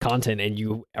content and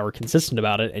you are consistent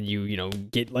about it and you know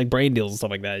get like brand deals and stuff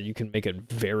like that, you can make a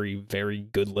very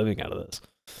good living out of this.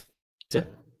 yeah.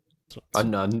 So,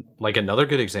 so it's, Like another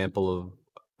good example of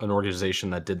an organization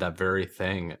that did that very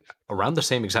thing around the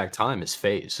same exact time is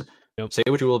FaZe. yep, Say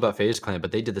what you will about FaZe Clan,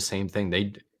 but they did the same thing.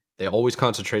 They always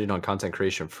concentrated on content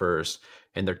creation first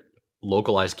in their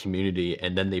localized community,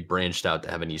 and then they branched out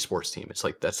to have an esports team. It's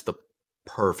like that's the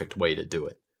perfect way to do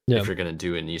it. yeah, If you're going to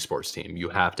do an esports team, you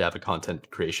have to have a content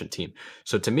creation team.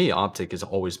 So to me, Optic has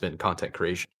always been content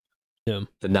creation. yeah,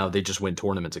 And now they just win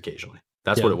tournaments occasionally.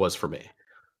 That's what yeah, it was for me.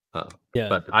 Uh, yeah.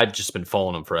 but I've just been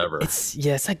following them forever. It's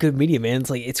yeah, it's that good media, man. It's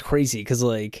like it's crazy because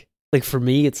like for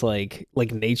me, it's like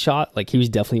Nate Shot, like he was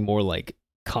definitely more like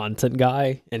content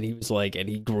guy, and he was like, and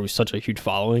he grew such a huge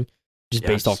following just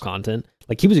based off Yes. content.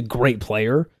 Like he was a great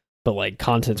player, but like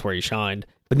content's where he shined.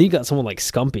 But then you got someone like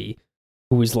Scumpy,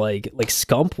 who was like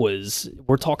Scump was.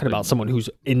 We're talking Like, about someone who's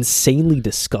insanely,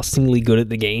 disgustingly good at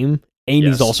the game, and he's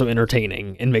yes. also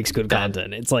entertaining and makes good That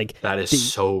content. It's like that is the,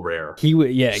 so rare. he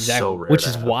would, yeah, So exactly. rare Which to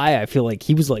is have. why I feel like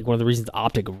he was like one of the reasons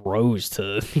Optic rose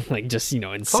to like just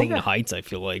Oh insane yeah. heights. I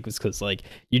feel like was because like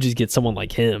you just get someone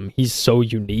like him. He's so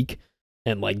unique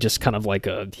and like just kind of like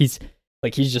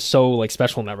he's just so like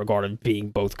special in that regard of being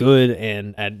both good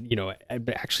and at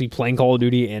actually playing Call of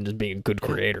Duty and just being a good Yeah.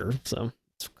 creator. So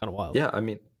it's kind of wild. Yeah, I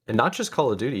mean, and not just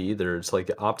Call of Duty either. It's like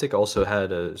Optic also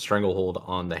had a stranglehold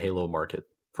on the Halo market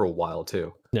for a while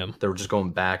too. Yeah, They were just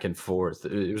going back and forth.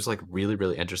 It was like really,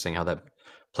 really interesting how that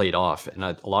played off, and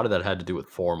a lot of that had to do with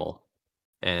Formal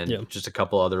and yeah, just a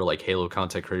couple other like Halo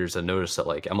content creators that noticed that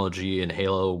like MLG and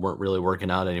Halo weren't really working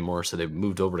out anymore, so they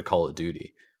moved over to Call of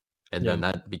Duty, and yeah. then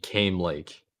that became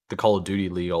like the Call of Duty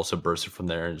league also bursted from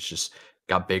there, and it's just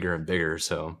got bigger and bigger.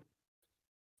 So,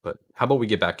 but how about we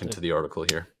get back Yeah. into the article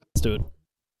here? Let's do it.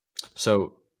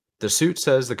 So the suit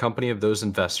says the company of those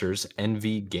investors,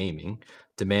 NV Gaming,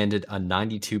 demanded a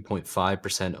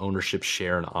 92.5% ownership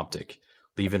share in Optic,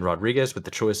 leaving Rodriguez with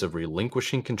the choice of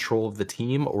relinquishing control of the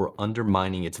team or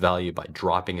undermining its value by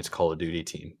dropping its Call of Duty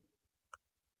team,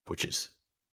 which is,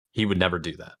 he would never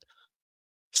do that.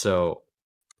 So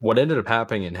what ended up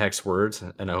happening in Heck's words,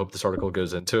 and I hope this article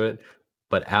goes into it,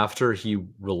 but after he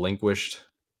relinquished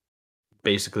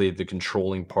basically the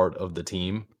controlling part of the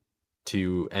team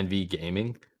to NV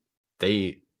Gaming,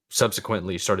 they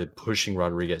subsequently started pushing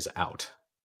Rodriguez out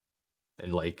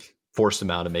and like forced him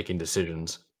out of making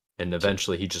decisions. And So,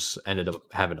 eventually he just ended up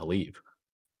having to leave.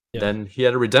 yeah, Then he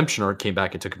had a redemption arc, came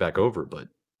back and took it back over, but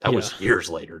that yeah. was years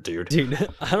later, dude. Dude,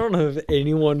 I don't know if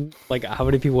anyone like how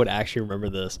many people would actually remember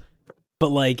this. But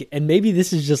like, and maybe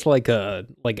this is just like a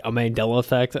Mandela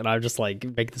effect, and I'm just like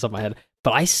making this up in my head.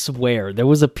 But I swear there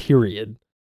was a period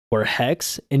where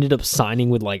Hex ended up signing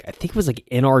with like I think it was like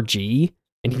NRG,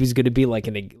 and he was going to be like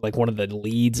like one of the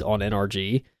leads on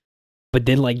NRG. But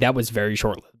then like that was very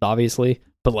short lived, obviously.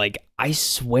 But like I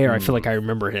swear, I feel like Hmm. I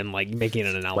remember him like making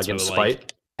an Like in announcement with like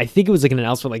spite? I think it was like an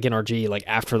announcement like NRG like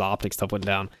after the optic stuff went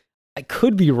down. I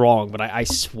could be wrong, but I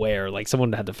swear, like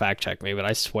someone had to fact check me, but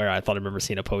I swear I thought I remember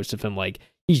seeing a post of him like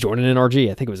he's joining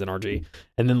NRG. I think it was NRG,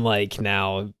 and then like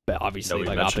now, obviously, Nobody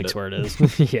like mentioned optics it. where it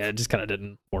is. Yeah, it just kind of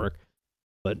didn't work.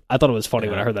 But I thought it was funny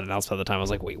when I Yeah. heard that announcement at the time. I was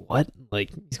like, wait, what? Like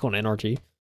he's going to NRG?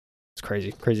 It's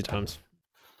crazy, crazy times.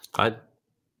 I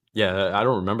yeah, I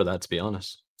don't remember that to be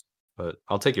honest. But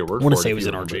I'll take your I word want to for it say it if was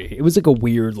you remember it. NRG. It was like a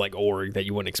weird like org that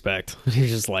you wouldn't expect. He was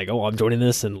just like, oh, I'm joining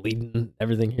this and leading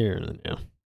everything here, and then, yeah.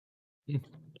 Hmm.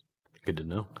 Good to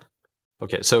know.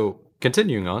 Okay, so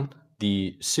continuing on,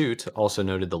 the suit also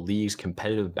noted the league's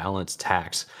competitive balance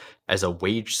tax as a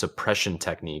wage suppression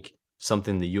technique,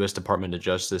 something the U.S. Department of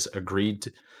Justice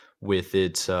agreed with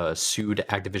its sued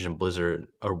Activision Blizzard,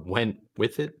 or went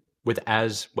with it with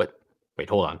as what? Wait,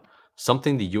 hold on.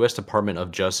 Something the U.S. Department of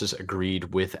Justice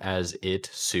agreed with as it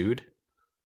sued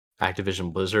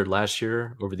Activision Blizzard last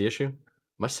year over the issue.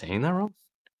 Am I saying that wrong?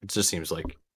 It just seems like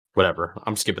whatever.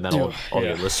 I'm skipping that Yeah.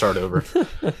 altogether. Let's start over.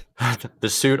 The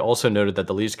suit also noted that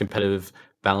the league's competitive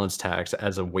balance tax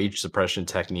as a wage suppression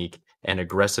technique and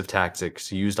aggressive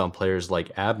tactics used on players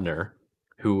like Abner,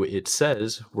 who it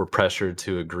says were pressured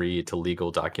to agree to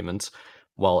legal documents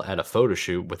while at a photo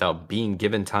shoot without being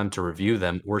given time to review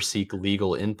them or seek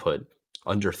legal input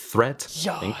under threat,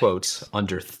 in quotes, Yikes.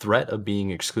 under threat of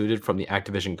being excluded from the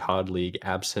Activision COD League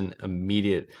absent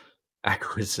immediate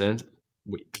acquiescence.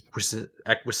 Wait, was it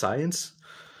acquiescence?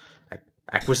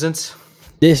 Acquiescence?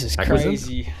 This is Acquiescence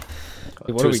crazy.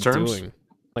 Dude, what to are his we terms? doing?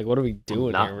 Like, what are we doing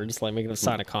here? Not We're just like making them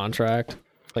sign a contract.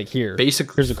 Like,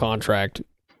 basic. here's a contract.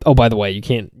 Oh, by the way, you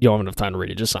don't have enough time to read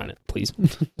it. Just sign it, please.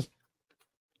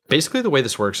 Basically, the way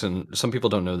this works, and some people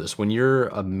don't know this, when you're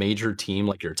a major team,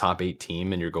 like your top 8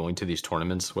 team, and you're going to these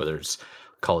tournaments, whether it's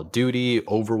Call of Duty,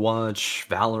 Overwatch,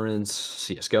 Valorant,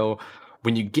 CS:GO,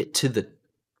 when you get to the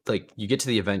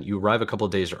event, you arrive a couple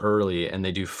of days early, and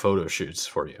they do photo shoots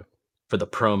for you for the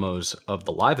promos of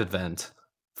the live event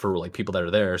for like people that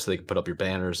are there, so they can put up your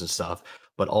banners and stuff,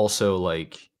 but also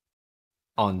like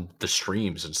on the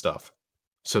streams and stuff.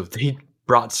 So they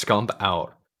brought Scump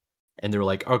out and they were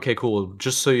like, "Okay, cool.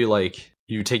 Just so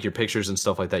you take your pictures and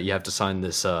stuff like that, you have to sign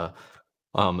this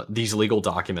these legal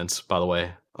documents, by the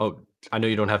way. Oh, I know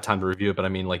you don't have time to review it, but I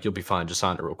mean like you'll be fine. Just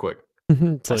sign it real quick."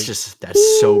 It's like, That's so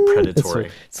it's so,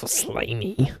 predatory. so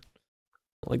slimy.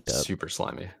 I like that. Super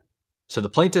slimy. So the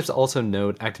plaintiffs also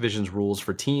note Activision's rules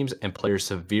for teams and players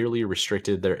severely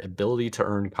restricted their ability to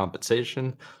earn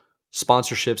compensation,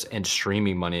 sponsorships, and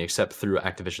streaming money except through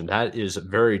Activision. That is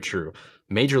very true.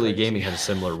 Major League Crazy. Gaming had a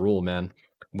similar rule, man.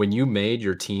 When you made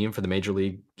your team for the Major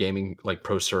League Gaming like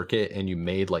pro circuit and you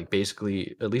made like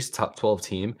basically at least top 12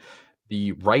 team,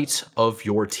 the rights of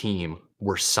your team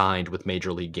were signed with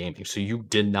Major League Gaming. So you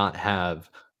did not have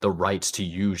the rights to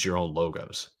use your own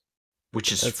logos,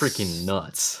 which is freaking That's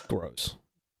nuts. gross.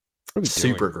 What are we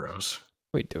Super doing? gross.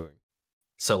 What are we doing?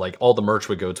 So like all the merch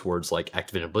would go towards like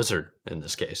Activision Blizzard in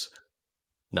this case.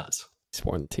 Nuts.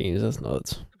 Sporting teams, that's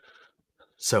nuts.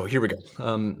 So here we go.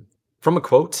 From a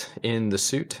quote in the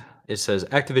suit, it says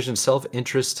Activision's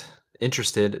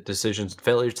interested decisions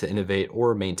failure to innovate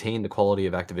or maintain the quality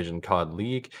of Activision COD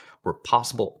League were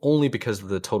possible only because of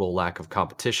the total lack of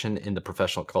competition in the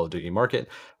professional Call of Duty market,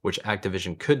 which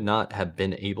Activision could not have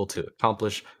been able to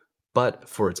accomplish but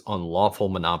for its unlawful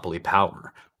monopoly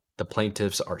power. The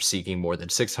plaintiffs are seeking more than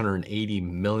 $680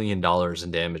 million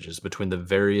in damages between the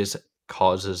various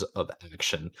causes of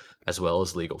action, as well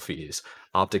as legal fees.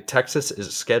 Optic Texas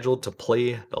is scheduled to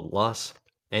play the Los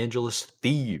Angeles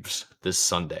Thieves this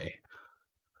Sunday.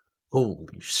 Holy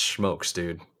smokes,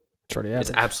 dude. It's already It's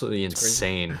happened. absolutely It's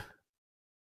crazy. insane.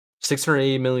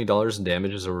 $680 million in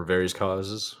damages over various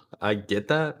causes. I get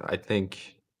that. I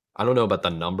don't know about the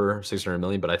number, 600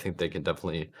 million, but I think they can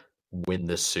definitely win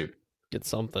this suit. Get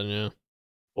something, yeah.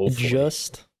 Hopefully.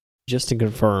 Just to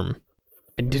confirm,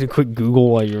 I did a quick Google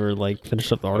while you were like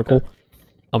finished up the article. Okay.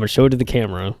 I'm gonna show it to the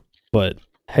camera, but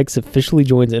Hex officially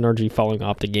joins NRG following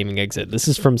Optic Gaming exit. This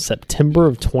is from September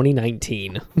of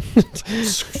 2019.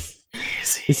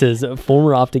 He says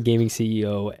former Optic Gaming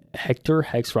CEO Hector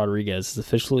Hex Rodriguez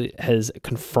has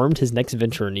confirmed his next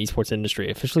venture in esports industry,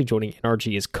 officially joining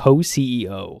NRG as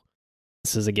co-CEO.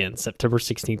 This is again September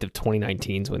 16th of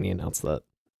 2019 is when he announced that.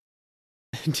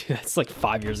 Dude, that's like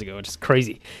 5 years ago. It's just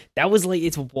crazy. That was like,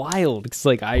 it's wild. It's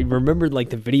like I remembered like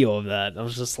the video of that. I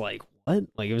was just like, what?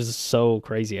 Like it was just so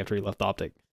crazy after he left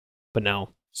Optic. But now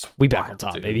we back on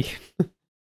top, dude. baby.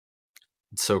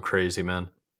 It's so crazy, man.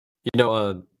 Here's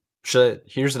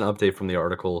an update from the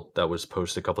article that was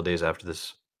posted a couple days after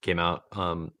this came out.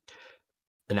 An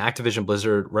Activision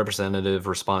Blizzard representative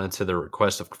responded to the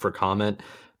request for comment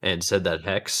and said that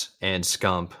Hex and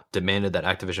Scump demanded that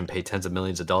Activision pay tens of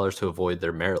millions of dollars to avoid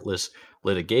their meritless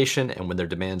litigation, and when their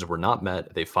demands were not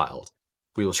met, they filed.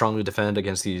 We will strongly defend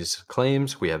against these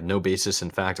claims. We have no basis in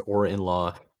fact or in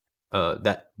law,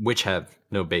 which have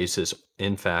no basis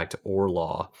in fact or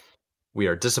law. We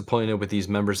are disappointed with these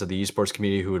members of the esports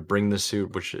community who would bring this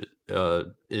suit, which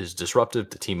is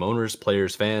disruptive to team owners,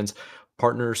 players, fans,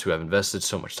 partners who have invested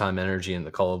so much time and energy in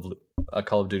the Call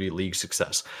of Duty League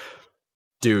success.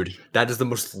 Dude, that is the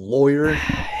most lawyer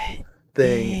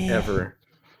thing ever.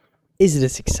 Is it a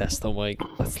success though, Mike?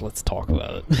 Let's talk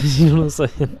about it. You know what I'm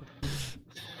saying?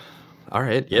 All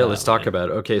right, yeah, let's talk about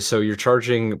it. Okay, so you're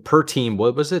charging per team,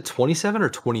 what was it, 27 or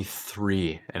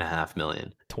 23.5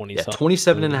 million? 20 Yeah,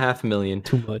 27.5 million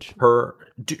Too much. per.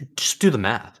 Just do the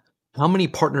math. How many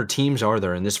partner teams are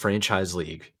there in this franchise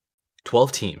league?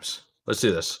 12 teams. Let's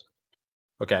do this.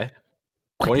 Okay.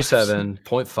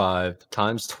 27.5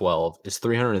 times 12 is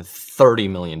 $330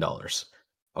 million.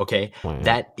 Okay. Wow.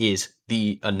 That is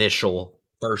the initial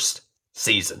first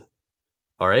season.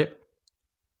 All right.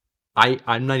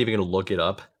 I'm not even going to look it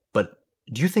up, but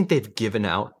do you think they've given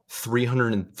out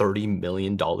 $330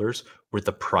 million with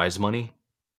the prize money.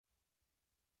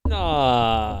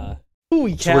 Nah. Who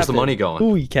we capping? So where's the money going? Who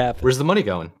we capping? Where's the money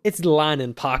going? It's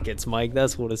lining pockets, Mike.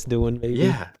 That's what it's doing, baby.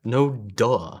 Yeah, no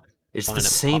duh. It's the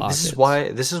same.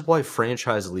 This is why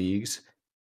franchise leagues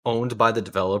owned by the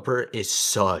developer is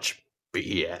such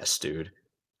BS, dude.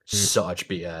 Such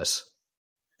BS.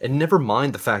 And never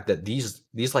mind the fact that these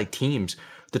like teams,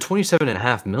 the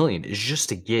 27.5 million is just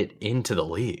to get into the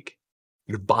league.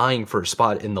 You're buying for a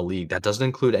spot in the league. That doesn't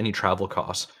include any travel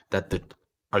costs.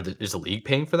 Is the league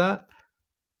paying for that?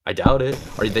 I doubt it.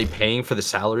 Are they paying for the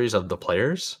salaries of the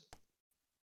players?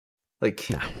 Like,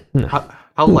 No.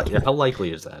 how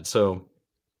likely is that? So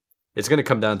it's going to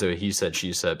come down to a he said,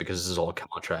 she said, because this is all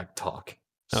contract talk.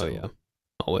 So oh yeah,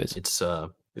 always. It's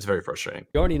very frustrating.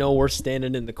 You already know we're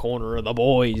standing in the corner of the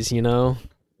boys. You know,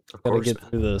 Of gotta course, get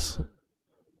man. through this.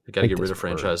 You gotta get rid of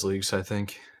franchise leagues. I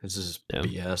think this is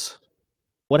BS.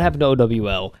 What happened to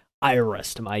OWL? I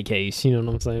rest my case. You know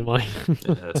what I'm saying, Mike?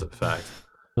 Yeah, that's a fact.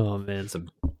 Oh man, It's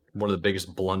one of the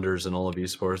biggest blunders in all of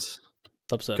esports.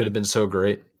 it's upsetting. Could have been so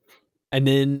great. And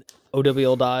then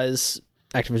OWL dies.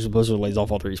 Activision Blizzard lays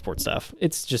off all their esports staff.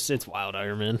 It's wild out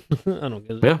here, man. I don't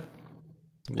get it. Yeah.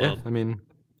 Yeah. I mean,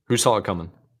 who saw it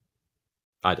coming?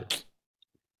 I did.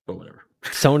 But whatever.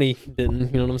 Sony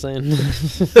didn't. You know what I'm saying?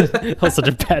 That was such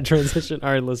a bad transition.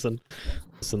 All right, listen,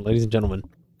 ladies and gentlemen.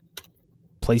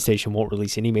 PlayStation won't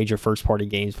release any major first-party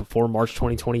games before March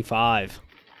 2025.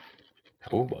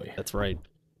 Oh boy. That's right.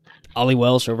 Ollie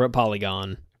Welsh over at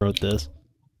Polygon wrote this.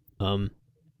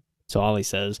 So Ollie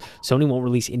says, Sony won't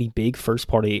release any big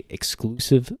first-party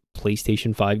exclusive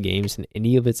PlayStation 5 games in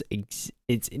any of its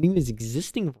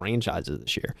existing franchises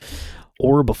this year,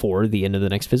 or before the end of the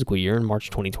next fiscal year in March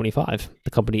 2025. The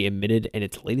company admitted in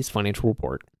its latest financial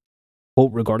report.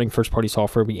 Quote, regarding first-party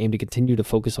software, we aim to continue to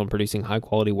focus on producing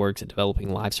high-quality works and developing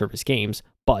live service games,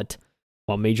 but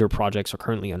while major projects are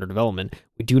currently under development,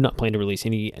 we do not plan to release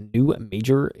any new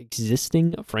major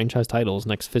existing franchise titles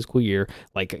next fiscal year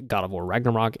like God of War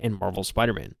Ragnarok and Marvel's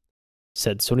Spider-Man,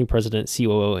 said Sony President,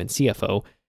 COO, and CFO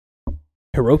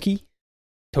Hiroki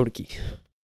Todeki.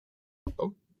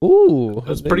 Oh. Ooh,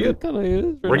 that's pretty good.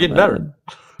 We're getting better.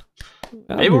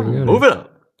 Hey, we're moving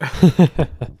up.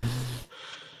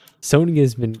 Sony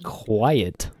has been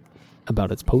quiet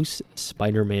about its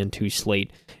post-Spider-Man 2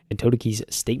 slate, and Todeki's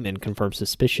statement confirms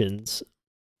suspicions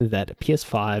that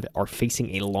PS5 are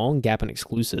facing a long gap in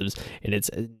exclusives in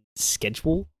its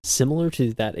schedule, similar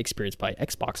to that experienced by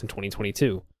Xbox in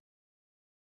 2022.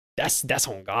 That's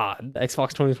on God. Xbox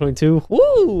 2022?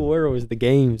 Woo! Where was the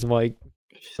games, Mike?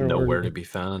 Nowhere to be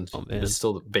found. Oh, man. It's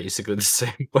still basically the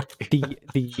same way.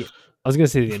 I was going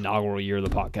to say the inaugural year of the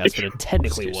podcast, but it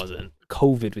technically wasn't.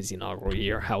 COVID was the inaugural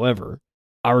year. However,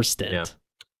 our stint,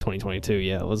 2022,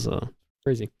 it was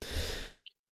crazy.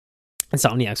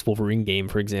 Insomniac's Wolverine game,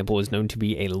 for example, is known to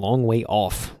be a long way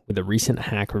off, with a recent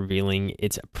hack revealing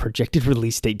its projected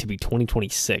release date to be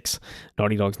 2026.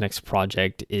 Naughty Dog's next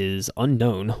project is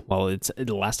unknown, while its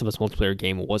The Last of Us multiplayer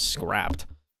game was scrapped.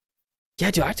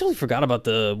 Yeah, dude, I totally forgot about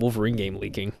the Wolverine game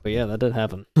leaking, but yeah, that did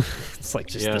happen. It's like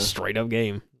just a straight up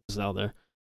game is out there.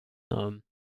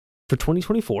 For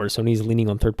 2024, Sony is leaning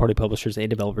on third-party publishers and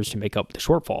developers to make up the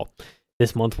shortfall.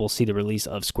 This month, we'll see the release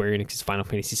of Square Enix's Final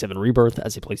Fantasy VII Rebirth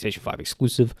as a PlayStation 5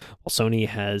 exclusive, while Sony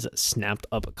has snapped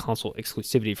up console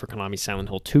exclusivity for Konami's Silent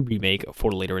Hill 2 remake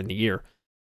for later in the year.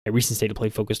 A recent State of Play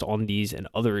focused on these and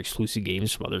other exclusive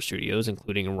games from other studios,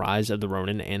 including Rise of the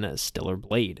Ronin and Stellar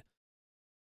Blade.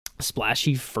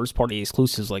 Splashy first-party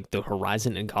exclusives like the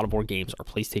Horizon and God of War games are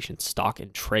PlayStation stock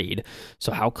and trade,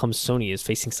 so how come Sony is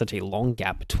facing such a long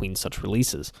gap between such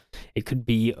releases? It could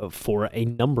be for a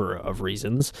number of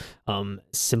reasons,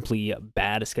 simply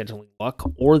bad scheduling luck,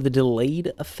 or the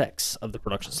delayed effects of the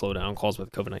production slowdown caused by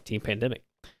the COVID-19 pandemic.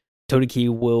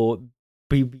 Todeki will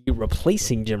be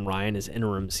replacing Jim Ryan as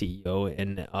interim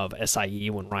CEO of SIE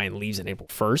when Ryan leaves on April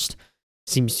 1st.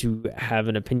 Seems to have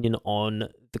an opinion on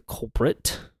the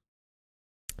culprit.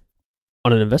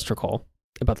 On an investor call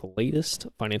about the latest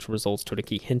financial results,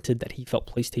 Todeki hinted that he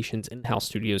felt PlayStation's in-house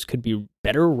studios could be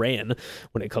better ran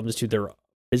when it comes to their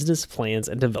business plans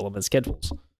and development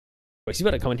schedules. Wait, so you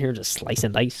better come in here and just slice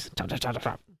and dice,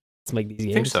 let's make these games?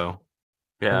 I think so.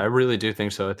 Yeah, I really do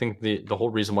think so. I think the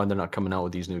whole reason why they're not coming out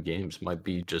with these new games might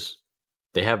be just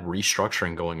they have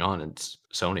restructuring going on in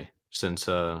Sony since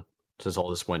all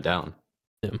this went down.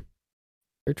 Yeah,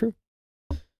 very true.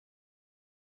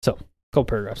 So, a couple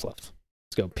paragraphs left.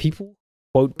 Let's go.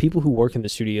 People who work in the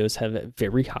studios have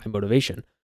very high motivation.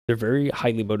 They're very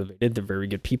highly motivated, they're very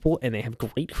good people, and they have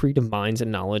great creative minds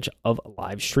and knowledge of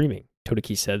live streaming,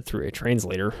 Todeki said through a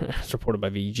translator, as reported by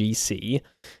VGC.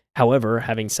 However,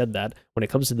 having said that, when it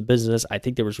comes to the business, I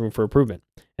think there was room for improvement.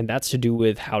 And that's to do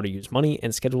with how to use money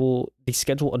and schedule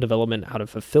a development, how to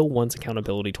fulfill one's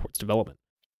accountability towards development.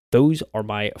 Those are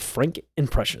my frank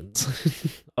impressions.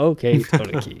 Okay,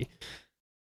 Toniki.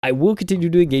 I will continue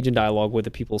to engage in dialogue with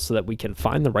the people so that we can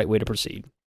find the right way to proceed.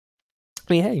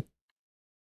 I mean, hey,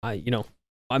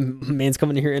 I'm man's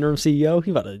coming in here interim CEO.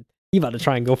 He about to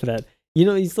try and go for that.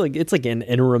 He's like it's like an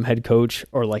interim head coach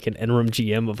or like an interim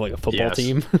GM of like a football Yes.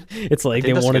 team. It's I like they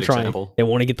think that's a want to good try, example. they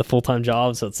want to get the full time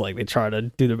job, so it's like they try to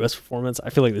do their best performance. I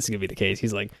feel like this is gonna be the case.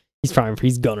 He's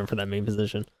gunning for that main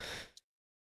position.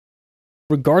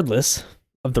 Regardless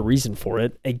of the reason for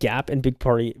it, a gap in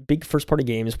big first party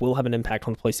games will have an impact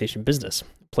on the PlayStation business.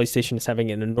 PlayStation is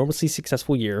having an enormously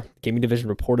successful year. Gaming division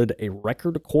reported a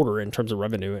record quarter in terms of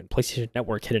revenue, and PlayStation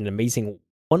Network hit an amazing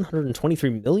 123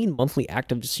 million monthly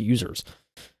active users.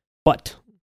 But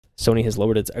Sony has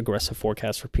lowered its aggressive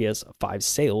forecast for PS5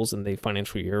 sales in the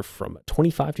financial year from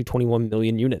 25 to 21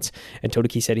 million units. And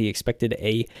Todeki said he expected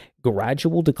a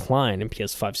gradual decline in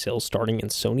PS5 sales starting in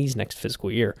Sony's next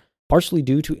fiscal year, partially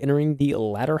due to entering the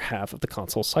latter half of the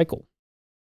console cycle.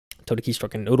 Todeki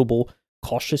struck a notable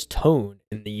cautious tone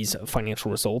in these financial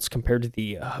results compared to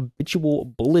the habitual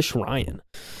bullish Ryan.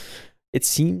 It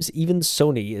seems even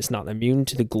Sony is not immune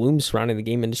to the gloom surrounding the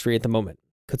game industry at the moment.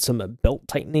 Could some belt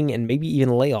tightening and maybe even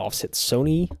layoffs hit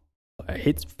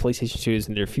PlayStation 2's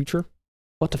in their future?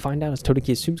 What to find out as Todeki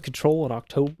assumes control on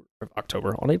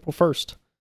on April 1st.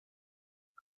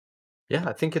 Yeah,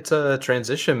 I think it's a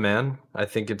transition, man. I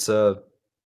think it's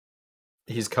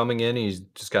he's coming in, he's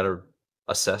just got to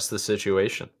assess the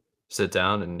situation. Sit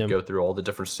down and Yeah, go through all the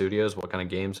different studios, what kind of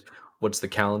games, what's the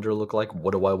calendar look like,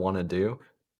 what do I want to do?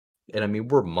 And I mean,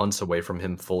 we're months away from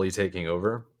him fully taking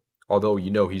over. Although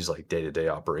he's like day-to-day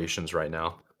operations right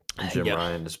now. And Jim yeah,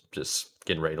 Ryan is just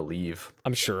getting ready to leave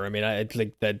I'm sure. I mean, I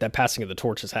think that passing of the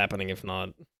torch is happening, if not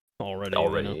already.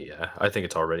 already. Yeah, I think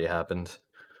it's already happened.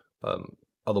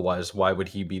 Otherwise, why would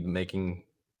he be making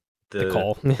The the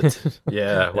call, yeah, why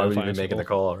yeah, would he be financial making the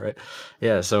call. call, right?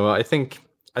 Yeah, so I think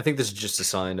this is just a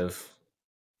sign of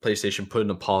PlayStation putting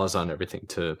a pause on everything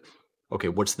to okay,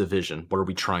 what's the vision? What are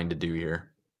we trying to do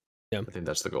here? Yeah, I think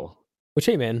that's the goal. which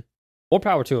hey, man, more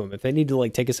power to them. If they need to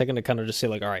like take a second to kind of just say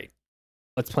like, all right,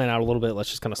 let's plan out a little bit. Let's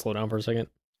just kind of slow down for a second.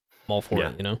 I'm all for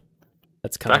Yeah. it.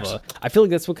 That's kind of Facts. a. I feel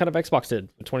like that's what kind of Xbox did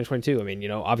in 2022. I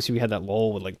mean, obviously we had that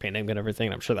lull with like pandemic and everything.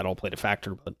 And I'm sure that all played a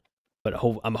factor, but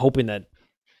I'm hoping that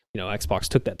Xbox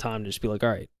took that time to just be like, all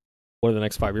right, what are the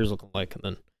next 5 years looking like? And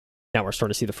then now we're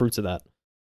starting to see the fruits of that,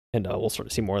 and we'll start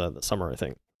to see more of that this summer, I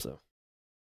think. So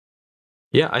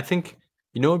Yeah, I think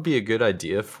it'd be a good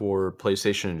idea for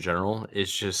PlayStation in general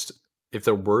is just if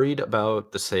they're worried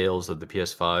about the sales of the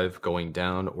PS5 going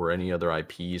down or any other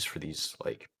IPs for these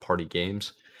like party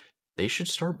games, they should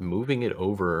start moving it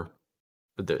over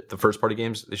the first party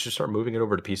games, they should start moving it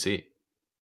over to PC.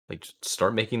 Like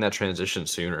start making that transition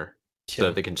sooner so yeah,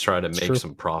 that they can try to it's make true.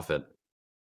 some profit.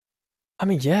 I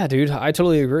mean, yeah, dude, I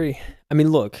totally agree. I mean,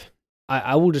 look,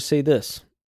 I will just say this: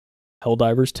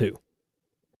 Helldivers 2.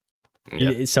 Yeah.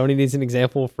 Sony needs an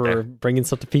example Yeah. for bringing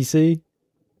stuff to PC,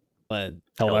 but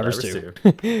Helldivers Helldivers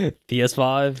 2. too.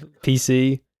 PS5,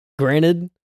 PC. Granted,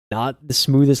 not the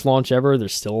smoothest launch ever.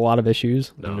 There's still a lot of issues,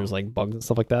 and No. there's like bugs and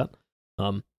stuff like that.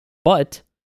 But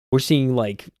we're seeing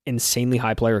like insanely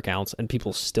high player counts and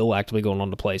people still actively going on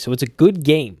to play. So it's a good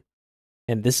game.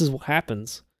 And this is what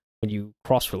happens when you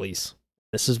cross release.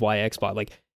 This is why Xbox,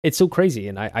 like, it's so crazy.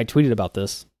 And I tweeted about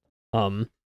this at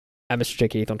Mr.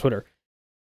 JK8 on Twitter.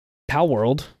 Pal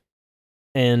World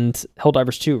and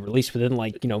Helldivers 2 released within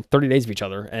 30 days of each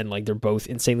other, and like they're both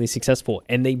insanely successful,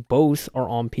 and they both are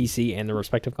on PC and their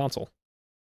respective console.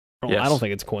 I don't Yes.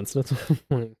 think it's a coincidence.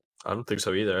 I don't think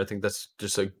so either. I think that's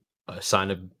just a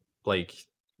sign of like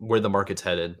where the market's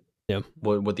headed, Yeah,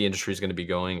 what the industry is going to be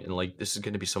going, and like this is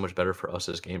going to be so much better for us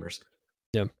as gamers.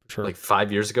 yeah, for sure. Like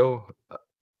 5 years ago,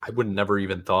 I would never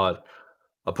even thought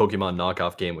a Pokemon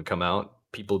knockoff game would come out.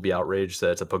 People would be outraged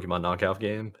that it's a Pokemon knockoff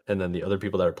game, and then the other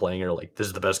people that are playing are like, "This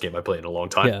is the best game I played in a long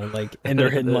time." Yeah, and they're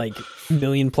hitting like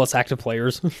million plus active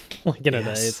players like in a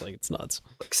day. It's Yes, like it's nuts.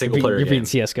 like single player You're beating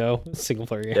game. CS:GO, single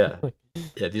player game. Yeah,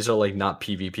 yeah. These are like not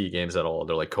PvP games at all.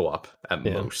 They're like co-op at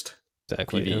Yeah, most.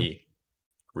 exactly. Yeah. PvE,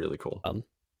 really cool.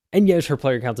 And yes, her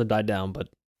player counts have died down, but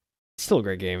it's still a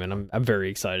great game, and I'm very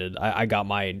excited. I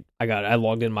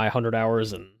logged in my 100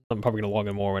 hours, and I'm probably gonna log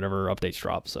in more whenever updates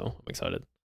drop. So I'm excited.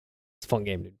 It's a fun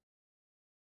game, dude.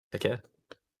 Heck yeah,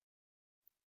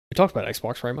 We talked about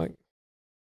Xbox, right, Mike?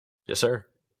 yes sir.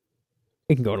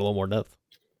 We can go into a little more depth.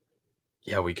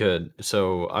 Yeah, we could.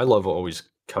 So I love always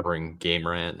covering Game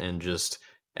Rant and just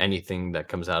anything that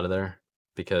comes out of there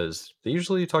because they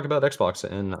usually talk about Xbox,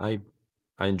 and I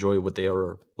enjoy what they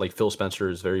are like. Phil Spencer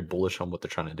is very bullish on what they're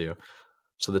trying to do.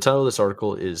 So the title of this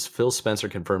article is Phil Spencer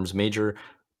confirms major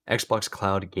Xbox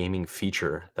Cloud gaming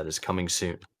feature that is coming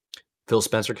soon. Phil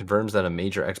Spencer confirms that a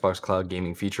major Xbox Cloud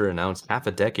gaming feature announced half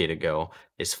a decade ago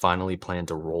is finally planned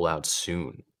to roll out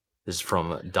soon. This is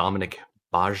from Dominic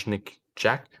Bojnik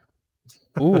Jack.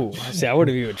 Ooh, see, I would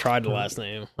have even tried the last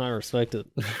name. I respect it.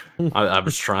 I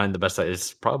was trying the best.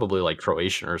 It's probably like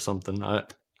Croatian or something. I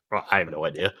have no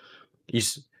idea.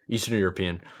 Eastern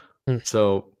European.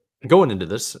 So going into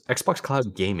this, Xbox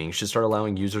Cloud Gaming should start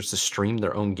allowing users to stream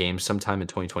their own games sometime in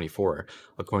 2024,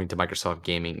 according to Microsoft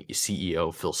Gaming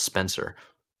CEO Phil Spencer.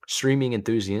 Streaming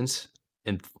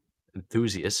en-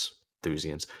 enthusiasts,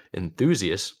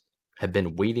 enthusiasts have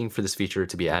been waiting for this feature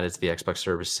to be added to the Xbox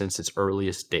service since its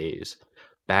earliest days,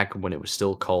 back when it was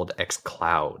still called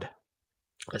xCloud.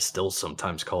 It's still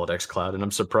sometimes called xCloud, and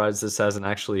I'm surprised this hasn't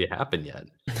actually happened yet.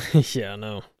 Yeah,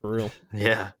 no, for real.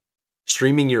 Yeah.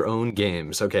 Streaming your own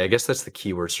games. Okay, I guess that's the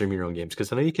keyword, streaming your own games,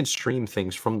 because I know you can stream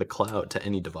things from the cloud to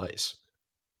any device.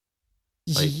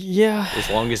 Like, Yeah, as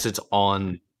long as it's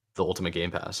on the Ultimate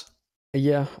Game Pass.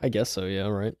 yeah, I guess so. Yeah,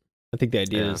 right. I think the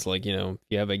idea Yeah. is like if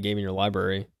you have a game in your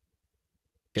library, you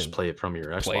Just can play it from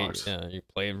your play. Xbox. Yeah, you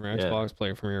play it from your Yeah. Xbox, play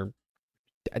it from your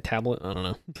tablet. I don't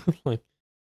know. Like,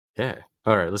 Yeah.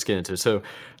 All right, let's get into it. So,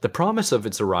 the promise of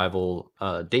its arrival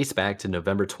dates back to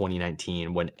November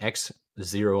 2019 when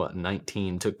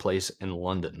X019 took place in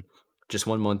London, just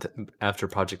 1 month after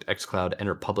Project xCloud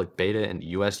entered public beta in the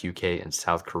US, UK, and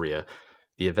South Korea.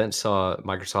 The event saw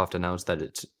Microsoft announce that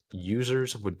its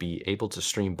users would be able to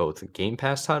stream both Game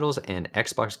Pass titles and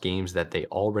Xbox games that they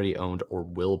already owned or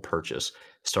will purchase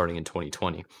starting in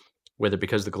 2020. Whether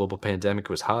because the global pandemic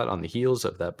was hot on the heels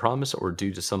of that promise or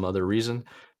due to some other reason,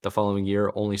 the following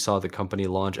year only saw the company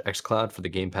launch xCloud for the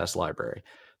Game Pass library,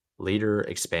 later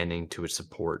expanding to its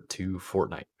support to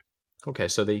Fortnite. Okay,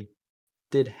 so they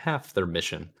did half their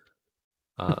mission.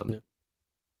 Um, yeah,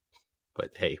 but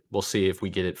hey, we'll see if we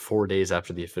get it 4 days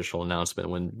after the official announcement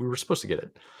when we were supposed to get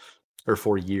it, or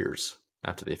 4 years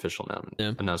after the official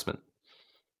yeah. announcement.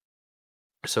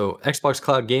 So Xbox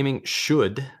Cloud Gaming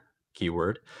should,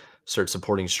 keyword, start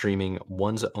supporting streaming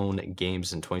one's own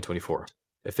games in 2024.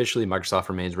 Officially, Microsoft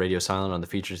remains radio silent on the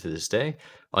features to this day.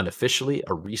 Unofficially,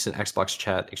 a recent Xbox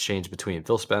chat exchange between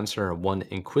Phil Spencer and one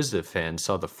inquisitive fan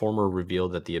saw the former reveal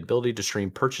that the ability to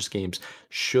stream purchase games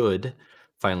should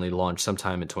finally launch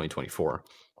sometime in 2024.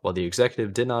 While the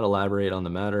executive did not elaborate on the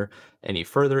matter any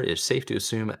further, it's safe to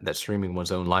assume that streaming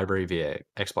one's own library via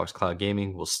Xbox Cloud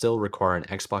Gaming will still require an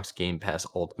Xbox Game Pass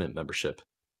Ultimate membership.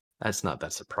 That's not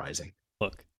that surprising.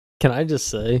 Look, can I just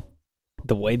say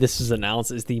the way this is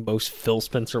announced is the most Phil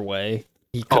Spencer way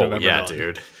he could have Oh ever yeah, done.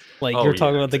 dude. Like Oh you're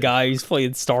talking yeah, about the dude. guy who's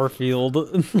playing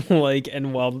Starfield, like,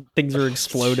 and while things are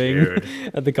exploding Dude,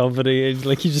 at the company, and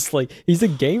like he's a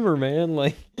gamer, man.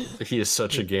 Like, he is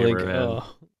such a like, gamer, man.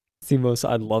 it's the most.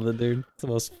 I love it, dude. It's the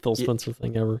most Phil Yeah, Spencer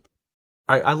thing ever.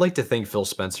 I like to think Phil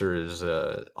Spencer is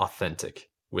authentic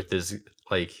with his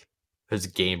like his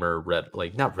gamer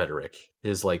like not rhetoric,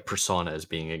 his like persona as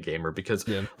being a gamer because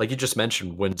Yeah, like you just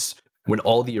mentioned when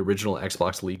all the original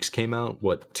Xbox leaks came out,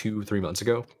 what 2-3 months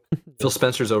ago, Phil yeah.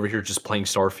 Spencer's over here just playing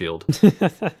Starfield,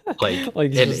 like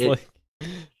Like it's and just it like,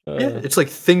 yeah, uh, it's like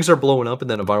things are blowing up, and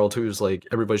then a viral too is like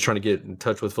everybody's trying to get in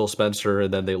touch with Phil Spencer,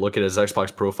 and then they look at his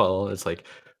Xbox profile, and it's like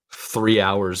 3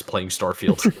 hours playing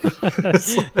Starfield.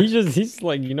 It's like, he's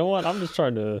like, you know what? I'm just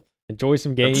trying to enjoy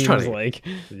some I'm just games. trying to,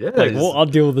 yeah, Like, well, I'll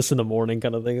deal with this in the morning,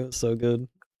 kind of thing. It's so good.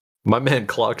 my man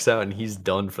clocks out and he's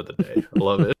done for the day. I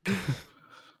love it.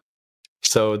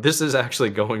 So this is actually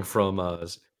going from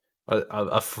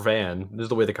a fan. This is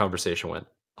the way the conversation went.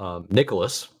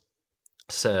 Nicholas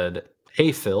said,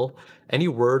 "Hey Phil, any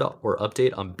word or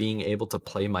update on being able to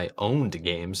play my owned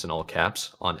games in all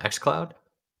caps on xCloud?"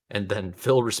 And then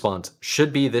Phil responds,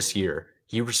 "Should be this year."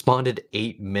 He responded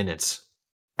 8 minutes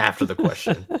after the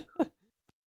question.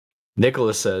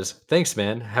 Nicholas says, "Thanks,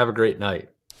 man. Have a great night."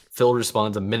 Phil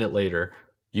responds a minute later,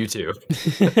 "You too."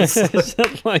 It's It's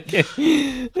just like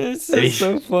it's and just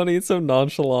so funny. It's so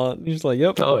nonchalant. He's like,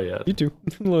 "Yep, oh yeah, you too."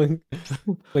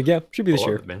 like, yeah, should be I this love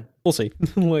year. it, man. We'll see.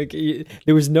 Like,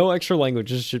 there was no extra language.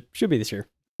 Just should be this year.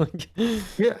 Like,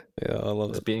 yeah, Yeah, I love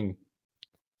it's it. being.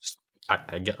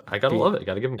 I gotta love it.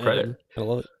 Gotta give him Yeah, dude, credit. I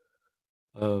love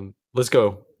it. Let's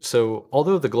go. So,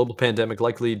 although the global pandemic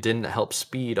likely didn't help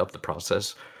speed up the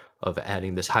process of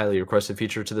adding this highly requested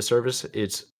feature to the service,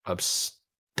 its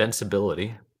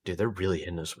ostensibility, dude, they're really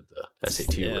hitting us with the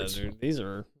SAT Yeah, words. dude, these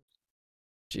are,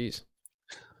 jeez.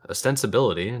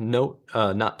 Ostensibility,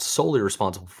 not solely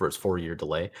responsible for its 4 year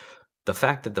delay, The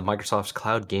fact that the Microsoft's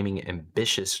cloud gaming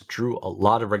ambitious drew a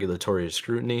lot of regulatory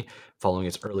scrutiny following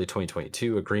its early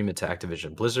 2022 agreement to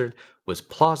Activision Blizzard was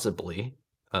plausibly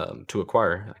to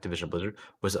acquire Activision Blizzard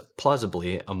was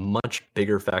plausibly a much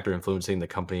bigger factor influencing the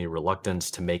company's reluctance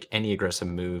to make any aggressive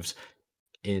moves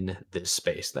in this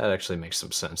space. That actually makes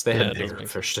some sense. They Yeah, had it does bigger make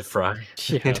fish sense. to fry,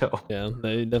 you Yeah, know. yeah,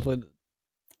 they definitely.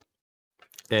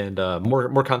 And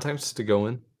more context to go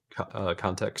in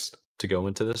context to go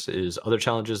into this is other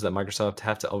challenges that Microsoft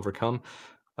have to overcome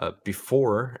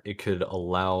before it could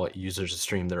allow users to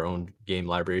stream their own game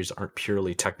libraries aren't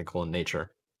purely technical in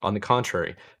nature. On the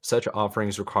contrary, such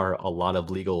offerings require a lot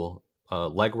of legal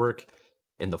legwork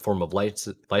in the form of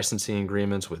licensing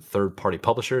agreements with third-party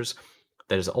publishers.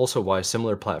 That is also why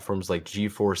similar platforms like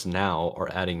GeForce Now are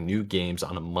adding new games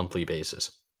on a monthly basis,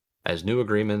 as new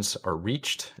agreements are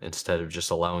reached instead of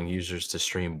just allowing users to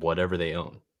stream whatever they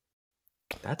own.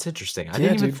 That's interesting. I Yeah,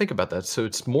 didn't even dude. think about that. So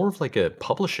it's more of like a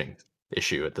publishing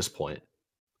issue at this point.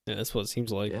 Yeah, that's what it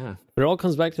seems like. Yeah. But it all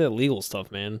comes back to that legal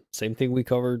stuff, man. Same thing we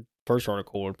covered first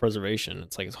article with preservation.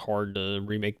 It's like it's hard to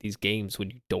remake these games when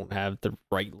you don't have the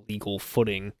right legal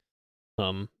footing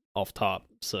off top.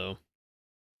 So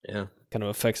Yeah. kind of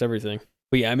affects everything.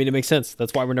 But yeah, I mean it makes sense.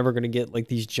 That's why we're never gonna get like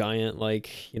these giant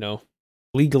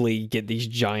legally get these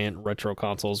giant retro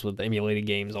consoles with emulated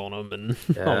games on them and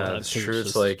all Yeah, that. it's 'Cause true. It's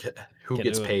just like who can't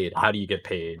gets do it. paid? How do you get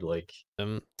paid? Like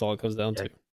That's all it comes down yeah, to.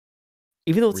 it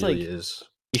Even though it's really like is.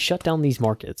 you shut down these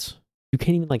markets, you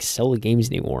can't even like sell the games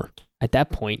anymore. At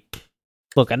that point,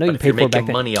 look, I know But you if you're paid for it back making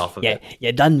then. money off of Yeah, it, yeah,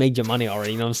 it done made you money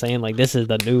already. You know what I'm saying? Like this is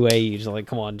the new age. Like,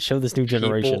 come on, show this new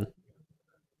generation. people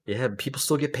yeah, people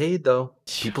still get paid though.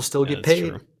 People still Yeah, get that's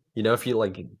true. paid. You know, if you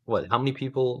like what, how many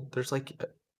people there's like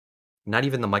not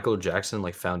even the Michael Jackson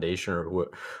like foundation or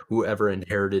whoever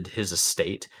inherited his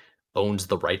estate owns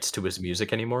the rights to his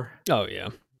music anymore, Oh yeah,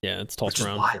 yeah, it's tossed which is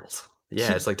around. wild.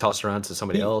 Yeah, it's He like tossed around to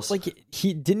somebody else.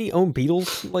 he didn't he own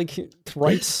Beatles rights?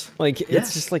 Yes. Like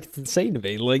it's just Yes. like insane to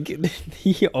me. Like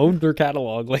he owned their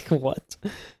catalog. Like what?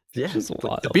 It's Yeah. just Like, the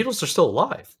wild. Beatles are still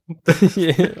alive.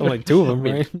 Yeah, like two of I them,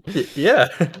 mean, right? yeah.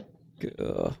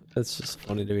 That's just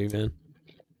funny to me, man.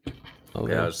 Oh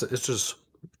Yeah, man, it's just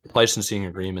licensing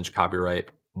agreements, copyright,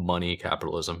 money,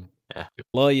 capitalism. Yeah,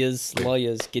 lawyers,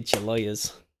 get your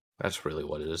lawyers. that's really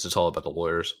what it is. It's all about the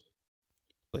lawyers.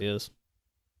 Lawyers.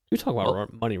 We talk Well,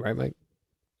 about money, right, Mike?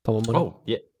 Talk about money. oh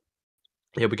yeah,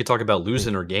 yeah. We could talk about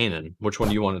losing or gaining. Which one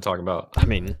do you want to talk about? I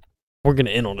mean, we're gonna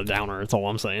end on a downer. That's all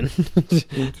I'm saying.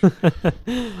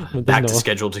 Back to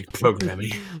scheduled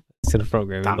programming. It's in a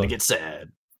programming. Time to get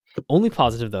sad. Only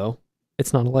positive though,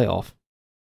 it's not a layoff.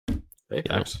 Hey,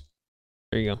 thanks.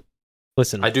 There you go.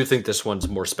 Listen, I do think this one's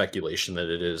more speculation than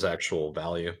it is actual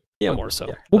value. yeah, But, more so.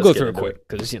 yeah, We'll let's go get through it into quick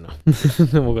because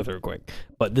we'll go through it quick.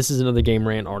 But this is another Game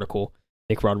Rant article.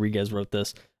 Nick Rodriguez wrote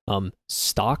this.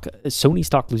 Sony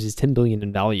stock loses $10 billion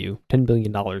in value. $10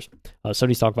 billion.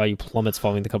 Sony stock value plummets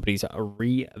following the company's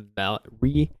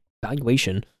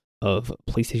revaluation of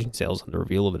PlayStation sales and the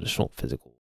reveal of additional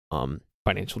physical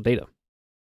financial data.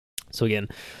 So again,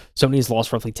 Sony has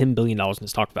lost roughly $10 billion in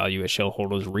stock value as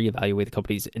shareholders reevaluate the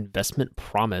company's investment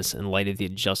promise in light of the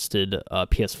adjusted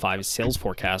PS5 sales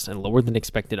forecast and lower than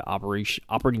expected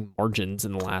operating margins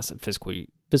in the last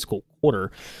fiscal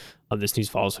quarter. This news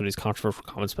follows Sony's controversial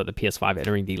comments about the PS5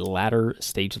 entering the latter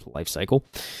stage of the life cycle,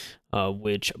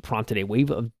 which prompted a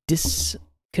wave of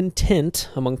discontent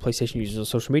among PlayStation users on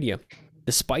social media.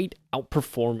 Despite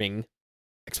outperforming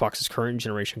Xbox's current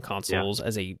generation consoles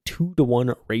as a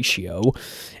 2-to-1 ratio,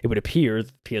 it would appear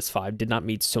that the PS5 did not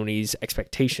meet Sony's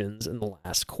expectations in the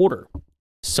last quarter.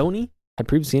 Sony had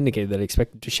previously indicated that it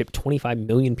expected to ship 25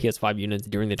 million PS5 units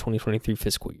during the 2023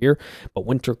 fiscal year, but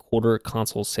winter quarter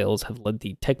console sales have led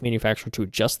the tech manufacturer to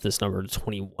adjust this number to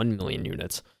 21 million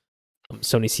units.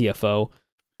 Sony CFO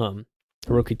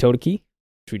Hiroki Todaki,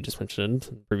 which we just mentioned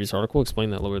in the previous article,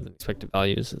 explained that lower than expected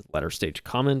values is a latter stage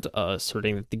comment,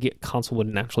 asserting that the console would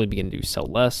naturally begin to sell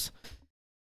less.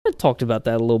 I talked about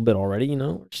that a little bit already,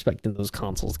 we're expecting those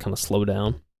consoles to kind of slow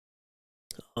down.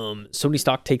 Sony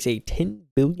stock takes a $10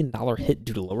 billion hit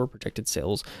due to lower projected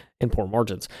sales and poor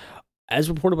margins. As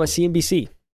reported by CNBC,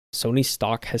 Sony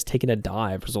stock has taken a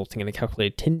dive, resulting in a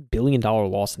calculated $10 billion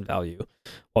loss in value.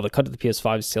 While the cut of the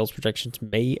PS5's sales projections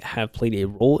may have played a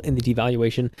role in the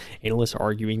devaluation, analysts are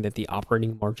arguing that the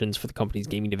operating margins for the company's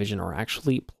gaming division are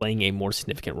actually playing a more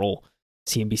significant role.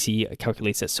 CNBC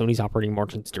calculates that Sony's operating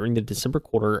margins during the December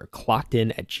quarter clocked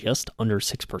in at just under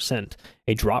 6%,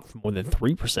 a drop from more than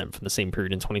 3% from the same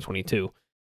period in 2022,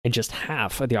 and just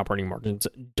half of the operating margins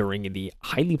during the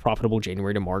highly profitable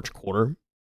January to March quarter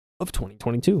of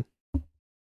 2022.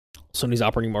 Sony's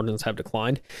operating margins have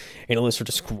declined. Analysts are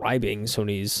describing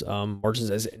Sony's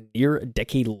margins as near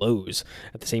decade lows.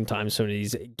 At the same time,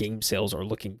 Sony's game sales are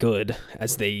looking good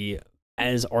as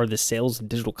are the sales of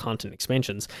digital content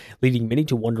expansions, leading many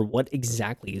to wonder what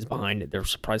exactly is behind their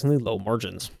surprisingly low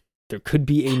margins. There could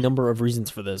be a number of reasons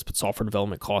for this, but software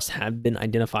development costs have been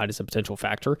identified as a potential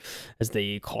factor, as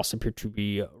the costs appear to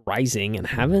be rising and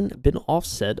haven't been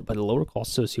offset by the lower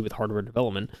costs associated with hardware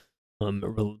development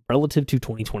relative to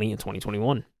 2020 and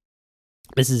 2021.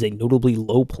 This is a notably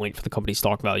low point for the company's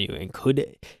stock value and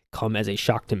could come as a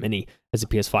shock to many, as the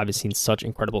PS5 has seen such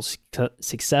incredible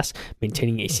success,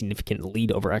 maintaining a significant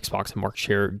lead over Xbox and market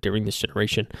share during this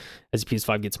generation. As the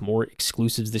PS5 gets more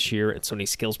exclusives this year and Sony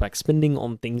scales back spending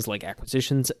on things like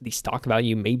acquisitions, the stock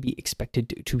value may be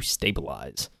expected to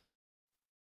stabilize.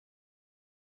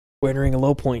 We're entering a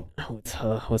low point with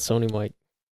Sony, Mike.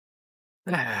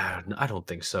 I don't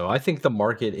think so. I think the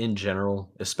market in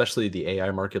general, especially the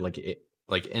AI market, like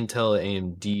Intel,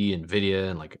 AMD, Nvidia,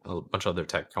 and like a bunch of other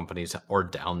tech companies are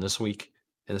down this week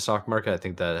in the stock market. I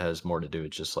think that has more to do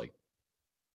with just like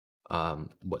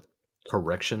what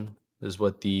correction is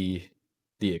what the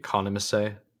economists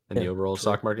say in the Yeah, overall true.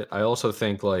 stock market. I also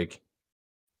think like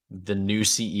the new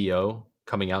CEO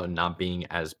coming out and not being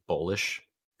as bullish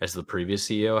as the previous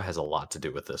CEO has a lot to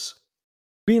do with this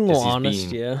Being a little because he's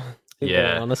honest, being yeah. Being a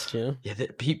little yeah. honest, yeah.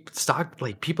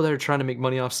 Yeah, people that are trying to make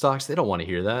money off stocks, they don't want to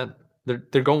hear that.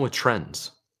 They're going with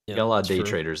trends. You Yeah, got a lot of it's day true.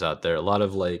 traders out there, a lot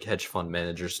of like hedge fund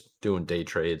managers doing day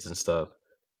trades and stuff.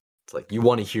 It's like you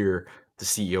want to hear the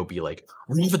CEO be like,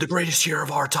 "We're having the greatest year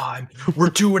of our time. We're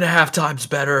 2.5 times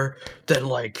better than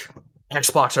like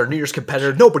Xbox, our nearest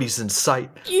competitor. Nobody's in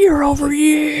sight." Year It's over like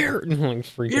year, like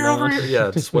freaking year over out. year. Yeah,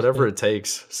 it's whatever it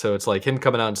takes. So it's like him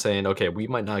coming out and saying, okay, we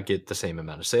might not get the same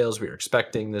amount of sales we were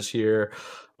expecting this year.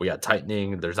 We got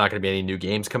tightening. There's not going to be any new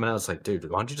games coming out. It's like, dude,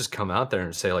 why don't you just come out there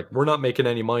and say, like, we're not making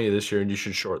any money this year and you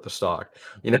should short the stock?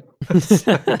 You know, it's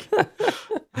like,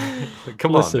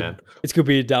 come on, Listen, man. it's gonna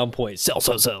be a down point. Sell.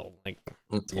 Like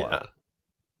it's Yeah. wild.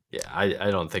 Yeah.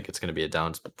 I don't think it's going to be a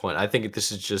down point. I think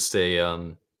this is just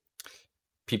a,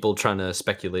 people trying to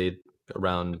speculate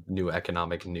around new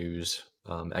economic news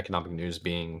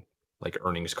being like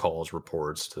earnings calls,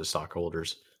 reports to the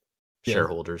stockholders, Yeah,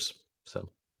 shareholders. So,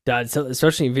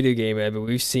 especially in video game, but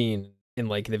we've seen in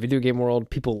like the video game world,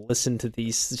 people listen to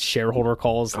these shareholder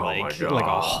calls oh my like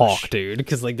a hawk, gosh. dude.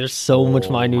 Because like there's so much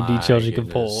Oh minute my details you can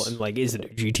pull, and goodness. like, is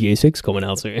it GTA 6 coming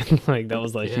out soon? Like that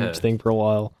was like a huge Yeah. thing for a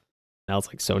while. Now it's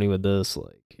like Sony with this,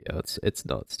 like yeah, it's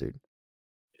nuts, dude.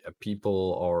 Yeah,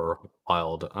 people are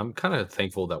wild. I'm kind of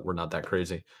thankful that we're not that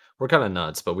crazy. We're kind of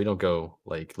nuts, but we don't go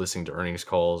like listening to earnings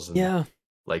calls and Yeah,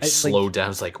 like I slow like. down.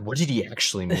 It's like, what did he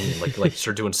actually mean? Like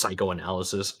start doing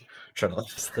psychoanalysis. Trying to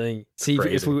This thing. it's See, if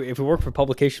crazy. we work for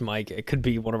publication, Mike, it could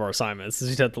be one of our assignments. Is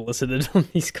we'd have to listen in on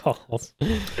these calls.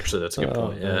 Actually, that's a good Oh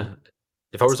point. man, Yeah.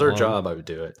 If I it's was their wild. job, I would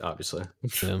do it, obviously.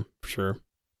 Yeah, for sure.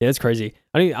 Yeah, it's crazy.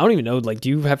 I don't even know. Like, do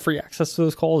you have free access to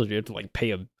those calls, or do you have to like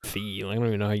pay a fee? Like, I don't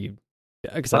even know how you.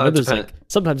 Because I know It there's depends. like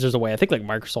sometimes there's a way. I think like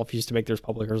Microsoft used to make theirs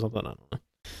public or something. I don't know.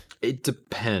 It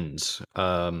depends.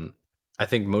 I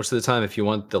think most of the time, if you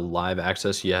want the live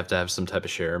access, you have to have some type of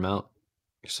share amount.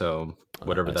 So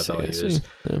whatever I that see. I value see. is,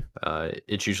 Yeah.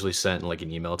 it's usually sent in like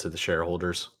an email to the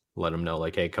shareholders. Let them know,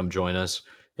 like, hey, come join us.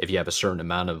 If you have a certain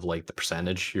amount of like the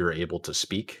percentage, you're able to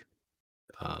speak.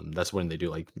 That's when they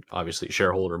do like obviously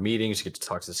shareholder meetings. You get to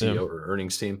talk to the Yeah. CEO or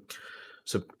earnings team.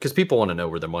 So because people want to know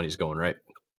where their money's going, right?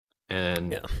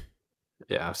 And Yeah.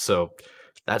 yeah, so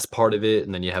that's part of it,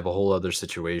 and then you have a whole other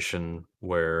situation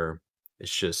where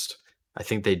it's just I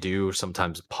think they do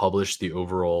sometimes publish the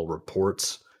overall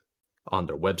reports on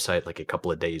their website like a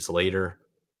couple of days later,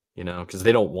 because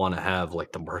they don't want to have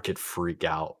like the market freak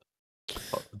out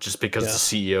just because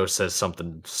the Yeah. CEO says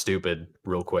something stupid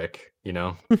real quick,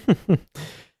 Yeah.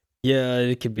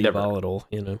 It could be Never. volatile,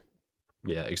 you know.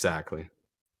 Yeah, exactly.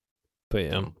 But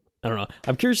yeah, So, I don't know.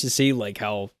 I'm curious to see like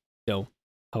how you know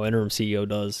how interim CEO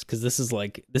does, because this is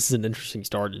an interesting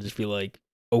start to just be like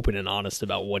open and honest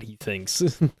about what he thinks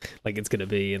like it's gonna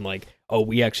be, and like, oh,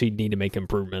 we actually need to make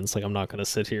improvements. Like I'm not gonna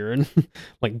sit here and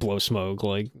like blow smoke.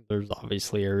 Like there's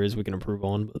obviously areas we can improve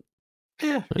on, but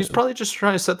yeah, he's yeah, probably just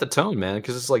trying to set the tone, man,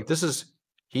 because it's like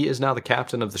he is now the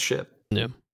captain of the ship. yeah.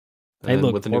 Hey, And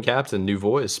look, with a new more. captain, new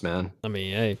voice, man. I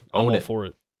mean, hey, I'm Own all it. for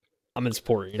it. I'm in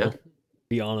support. You Yeah. know,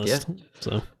 be Yeah. honest.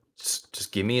 So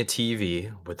Just give me a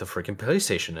TV with the freaking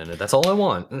PlayStation in it. That's all I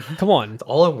want. come on, That's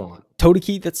all I want.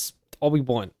 Todeki. That's all we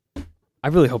want. I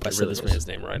really hope I It said really this is. man's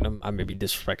name right. I may be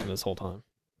disrespecting this whole time.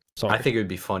 I Sorry. think it would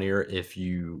be funnier if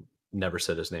you never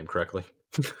said his name correctly.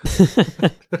 Just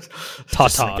like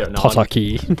Tata no,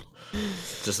 Tataki.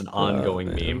 Just an Oh ongoing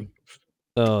man. meme.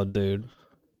 Oh dude.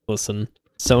 Listen,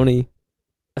 Sony.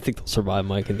 I think they'll survive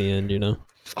Mike in the end. You know.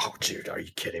 Oh, dude, are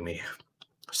you kidding me?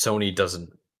 Sony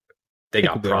doesn't. They I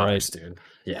think we'll got be all right. products, dude.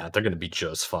 Yeah, they're gonna be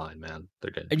just fine, man.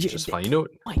 They're gonna be just fine. You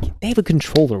Mike, know what? they have a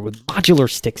controller with modular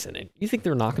sticks in it. You think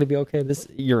they're not going to be okay?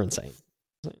 You're insane.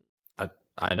 I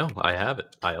I know. I have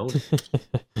it. I own it.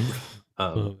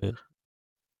 Oh man.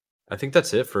 I think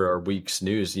that's it for our week's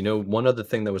news. You know, one other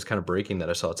thing that was kind of breaking that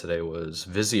I saw today was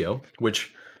Vizio,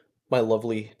 which my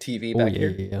lovely TV Oh back yeah, here,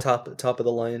 yeah, yeah. top of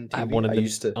the line I have TV. one of I them.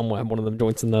 used to, I have one of them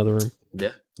joints in the other room.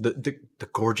 yeah. The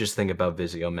gorgeous thing about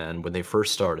Vizio, man, when they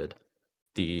first started,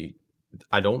 the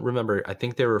I don't remember. I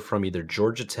think they were from either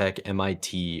Georgia Tech,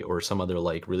 MIT, or some other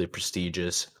like really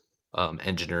prestigious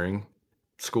engineering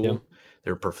Yeah. school.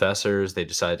 They were professors. They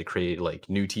decided to create like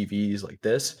new TVs like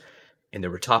this, and they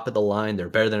were top of the line. They're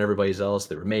better than everybody else.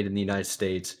 They were made in the United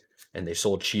States, and they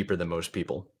sold cheaper than most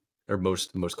people or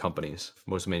most companies,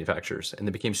 most manufacturers, and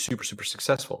they became super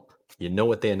successful. You know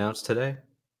what they announced today?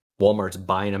 Walmart's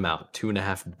buying them out,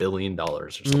 $2.5 billion or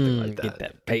something like Get that.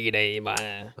 that payday,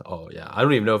 man. Oh yeah, I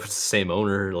don't even know if it's the same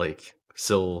owner, like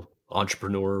still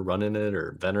entrepreneur running it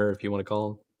or inventor, if you want to call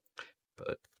him.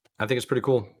 But I think it's pretty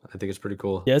cool. I think it's pretty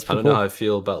cool. Yeah, it's I pretty don't know cool. how I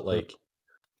feel about like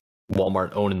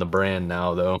Walmart owning the brand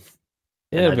now, though,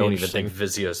 Yeah, and it'll I be don't even think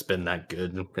interesting. Vizio's been that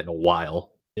good in a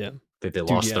while. Yeah, I think they dude.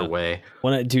 lost their Yeah. way.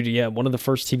 Yeah, one of the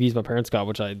first TVs my parents got,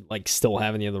 which I like still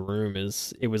have in the other room,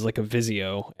 it was like a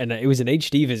Vizio, and it was an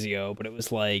HD Vizio, but it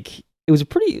was like it was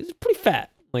pretty fat.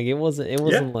 Like it Yeah,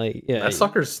 wasn't like yeah, that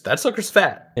sucker's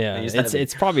fat. And yeah. he's heavy.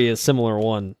 It's probably a similar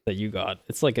one that you got.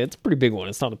 It's a pretty big one.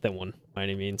 It's not a thin one by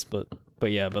any means, but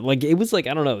yeah, but like it was like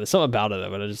I don't know, there's something about it,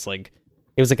 but I just like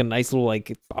it was like a nice little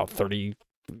like about 30,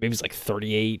 maybe it's like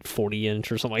 38, 40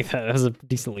 inch or something like that. It was a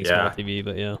decently small Yeah, TV,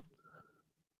 but yeah.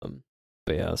 Um,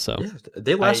 but yeah, so yeah,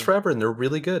 they last I forever and they're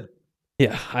really good.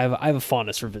 yeah, I have a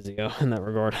fondness for Vizio in that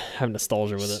regard. I have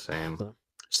nostalgia with it. Same, So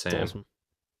it's same. awesome.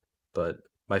 But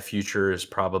my future is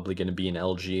probably going to be an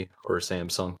LG or a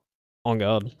Samsung. On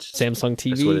God. Just, Samsung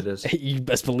that's what TV. it is. You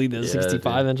best believe this Yeah, dude.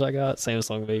 65 inch I got.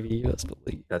 Samsung baby, you best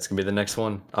believe. That's gonna be the next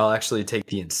one. I'll actually take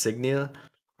the Insignia,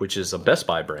 which is a Best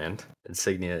Buy brand,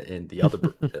 Insignia in the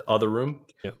other room,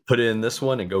 Yeah. put it in this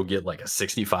one, and go get like a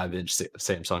 65-inch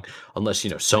Samsung. Unless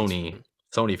Nice.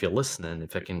 Sony, if you're listening,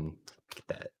 if I can get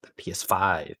that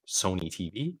PS5 Sony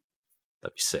TV,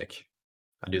 that'd be sick.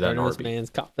 I'd do that in a Heard this heartbeat, man's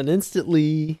copping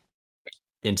instantly.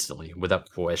 instantly,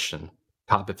 without question.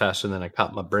 Cop it faster than I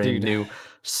cop my brand Dude. new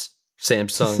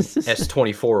Samsung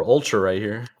S24 Ultra right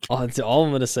here. All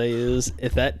I'm gonna say is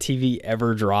if that TV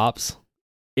ever drops,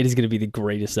 it is gonna be the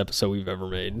greatest episode we've ever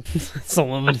made. That's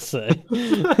all I'm gonna say.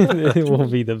 It will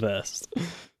be the best.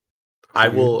 I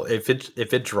will if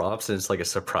it drops and it's like a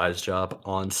surprise job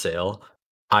on sale,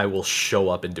 I will show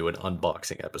up and do an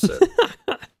unboxing episode.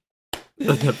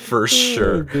 For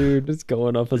sure. Dude, it's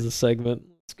going up as a segment.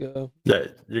 Let's go. Yeah,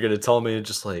 you're gonna tell me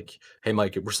just like, hey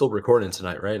Mike, we're still recording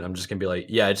tonight, right? And I'm just gonna be like,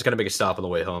 yeah, I just gotta make a stop on the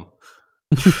way home.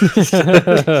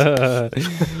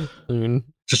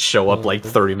 Just show up like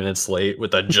 30 minutes late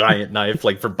with a giant knife,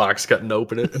 like for box cut and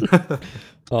open it.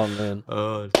 Oh man.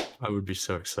 I would be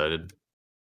so excited.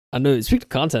 I know. Speaking of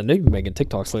content, I know you've been making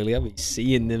TikToks lately. I've been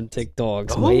seeing them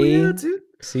TikToks. Oh yeah, dude.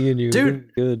 Seeing you,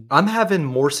 Dude, good. I'm having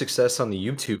more success on the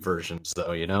YouTube versions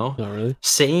though, you know? Not really.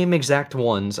 Same exact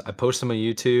ones. I post them on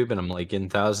YouTube and I'm like getting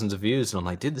thousands of views and I'm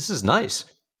like, dude, this is nice.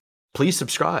 Please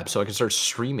subscribe so I can start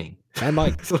streaming. Mad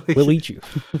Mike will eat you.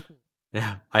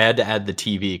 Yeah. I had to add the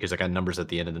TV because I got numbers at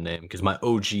the end of the name because my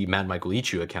OG Mad Mike will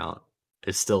eat you account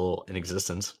is still in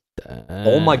existence.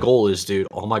 All my goal is, dude,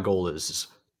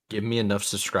 give me enough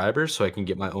subscribers so I can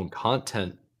get my own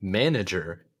content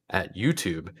manager at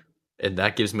YouTube. And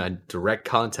that gives me direct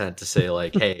content to say,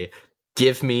 like, hey,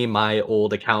 give me my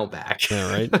old account back.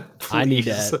 Yeah, right. I need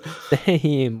that.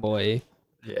 Damn, boy.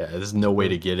 Yeah, there's no way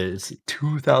to get it. It's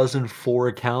 2004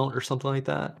 account or something like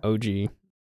that. OG.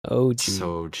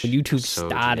 So when YouTube so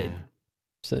started.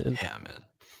 yeah, man.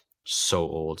 So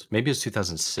old. Maybe it's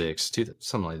 2006,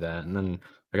 something like that. And then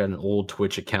I got an old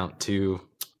Twitch account too.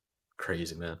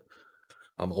 Crazy, man.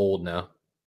 I'm old now.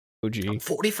 OG. I'm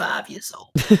 45 years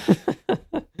old.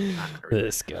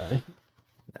 This guy.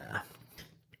 Nah.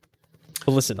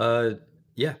 But listen.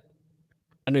 Yeah.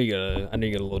 I know you got a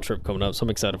little trip coming up, so I'm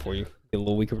excited for you. Get a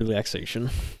little week of relaxation.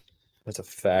 That's a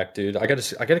fact, dude. I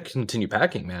gotta continue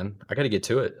packing, man. I gotta get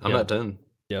to it. I'm not done.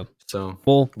 Yeah. So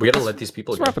we gotta let these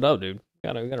people wrap it up, dude. We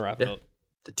gotta wrap it up.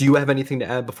 Do you have anything to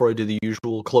add before I do the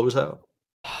usual closeout?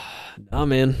 Nah,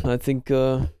 man. I think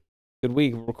good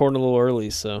week. We're recording a little early,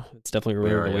 so it's definitely a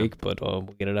regular week, but we'll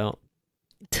get it out.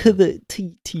 to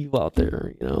you out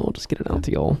there. I'll just get it out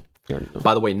to y'all. You already know.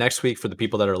 By the way, next week, for the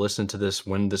people that are listening to this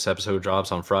when this episode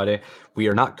drops on Friday, we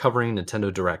are not covering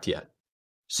Nintendo Direct yet. Yeah,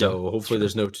 So hopefully sure.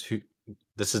 there's no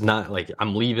this is not like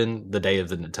I'm leaving the day of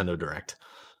the Nintendo Direct,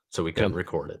 so we couldn't Yeah,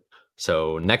 record it.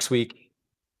 So next week,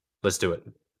 let's do it.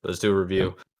 Let's do a yeah,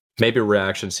 review, maybe a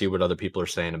reaction, see what other people are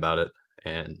saying about it,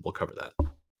 and we'll cover that.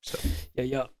 So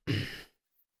yeah.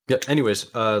 yeah. Anyways,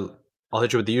 I'll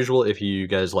hit you with the usual. If you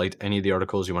guys liked any of the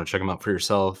articles, you want to check them out for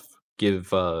yourself, give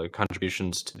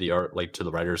contributions to the art, like to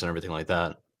the writers and everything like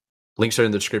that. Links are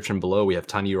in the description below. We have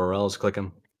tiny URLs. Click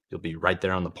them. You'll be right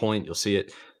there on the point. You'll see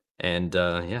it. And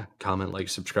yeah, comment, like,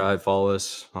 subscribe, follow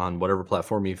us on whatever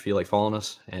platform you feel like following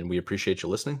us. And we appreciate you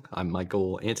listening. I'm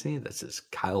Michael Anthony. This is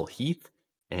Kyle Heath.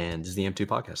 And this is the M2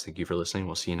 Podcast. Thank you for listening.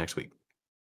 We'll see you next week.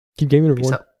 Keep gaming,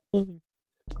 Peace everyone.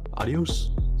 out. Adios.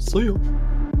 See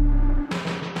you.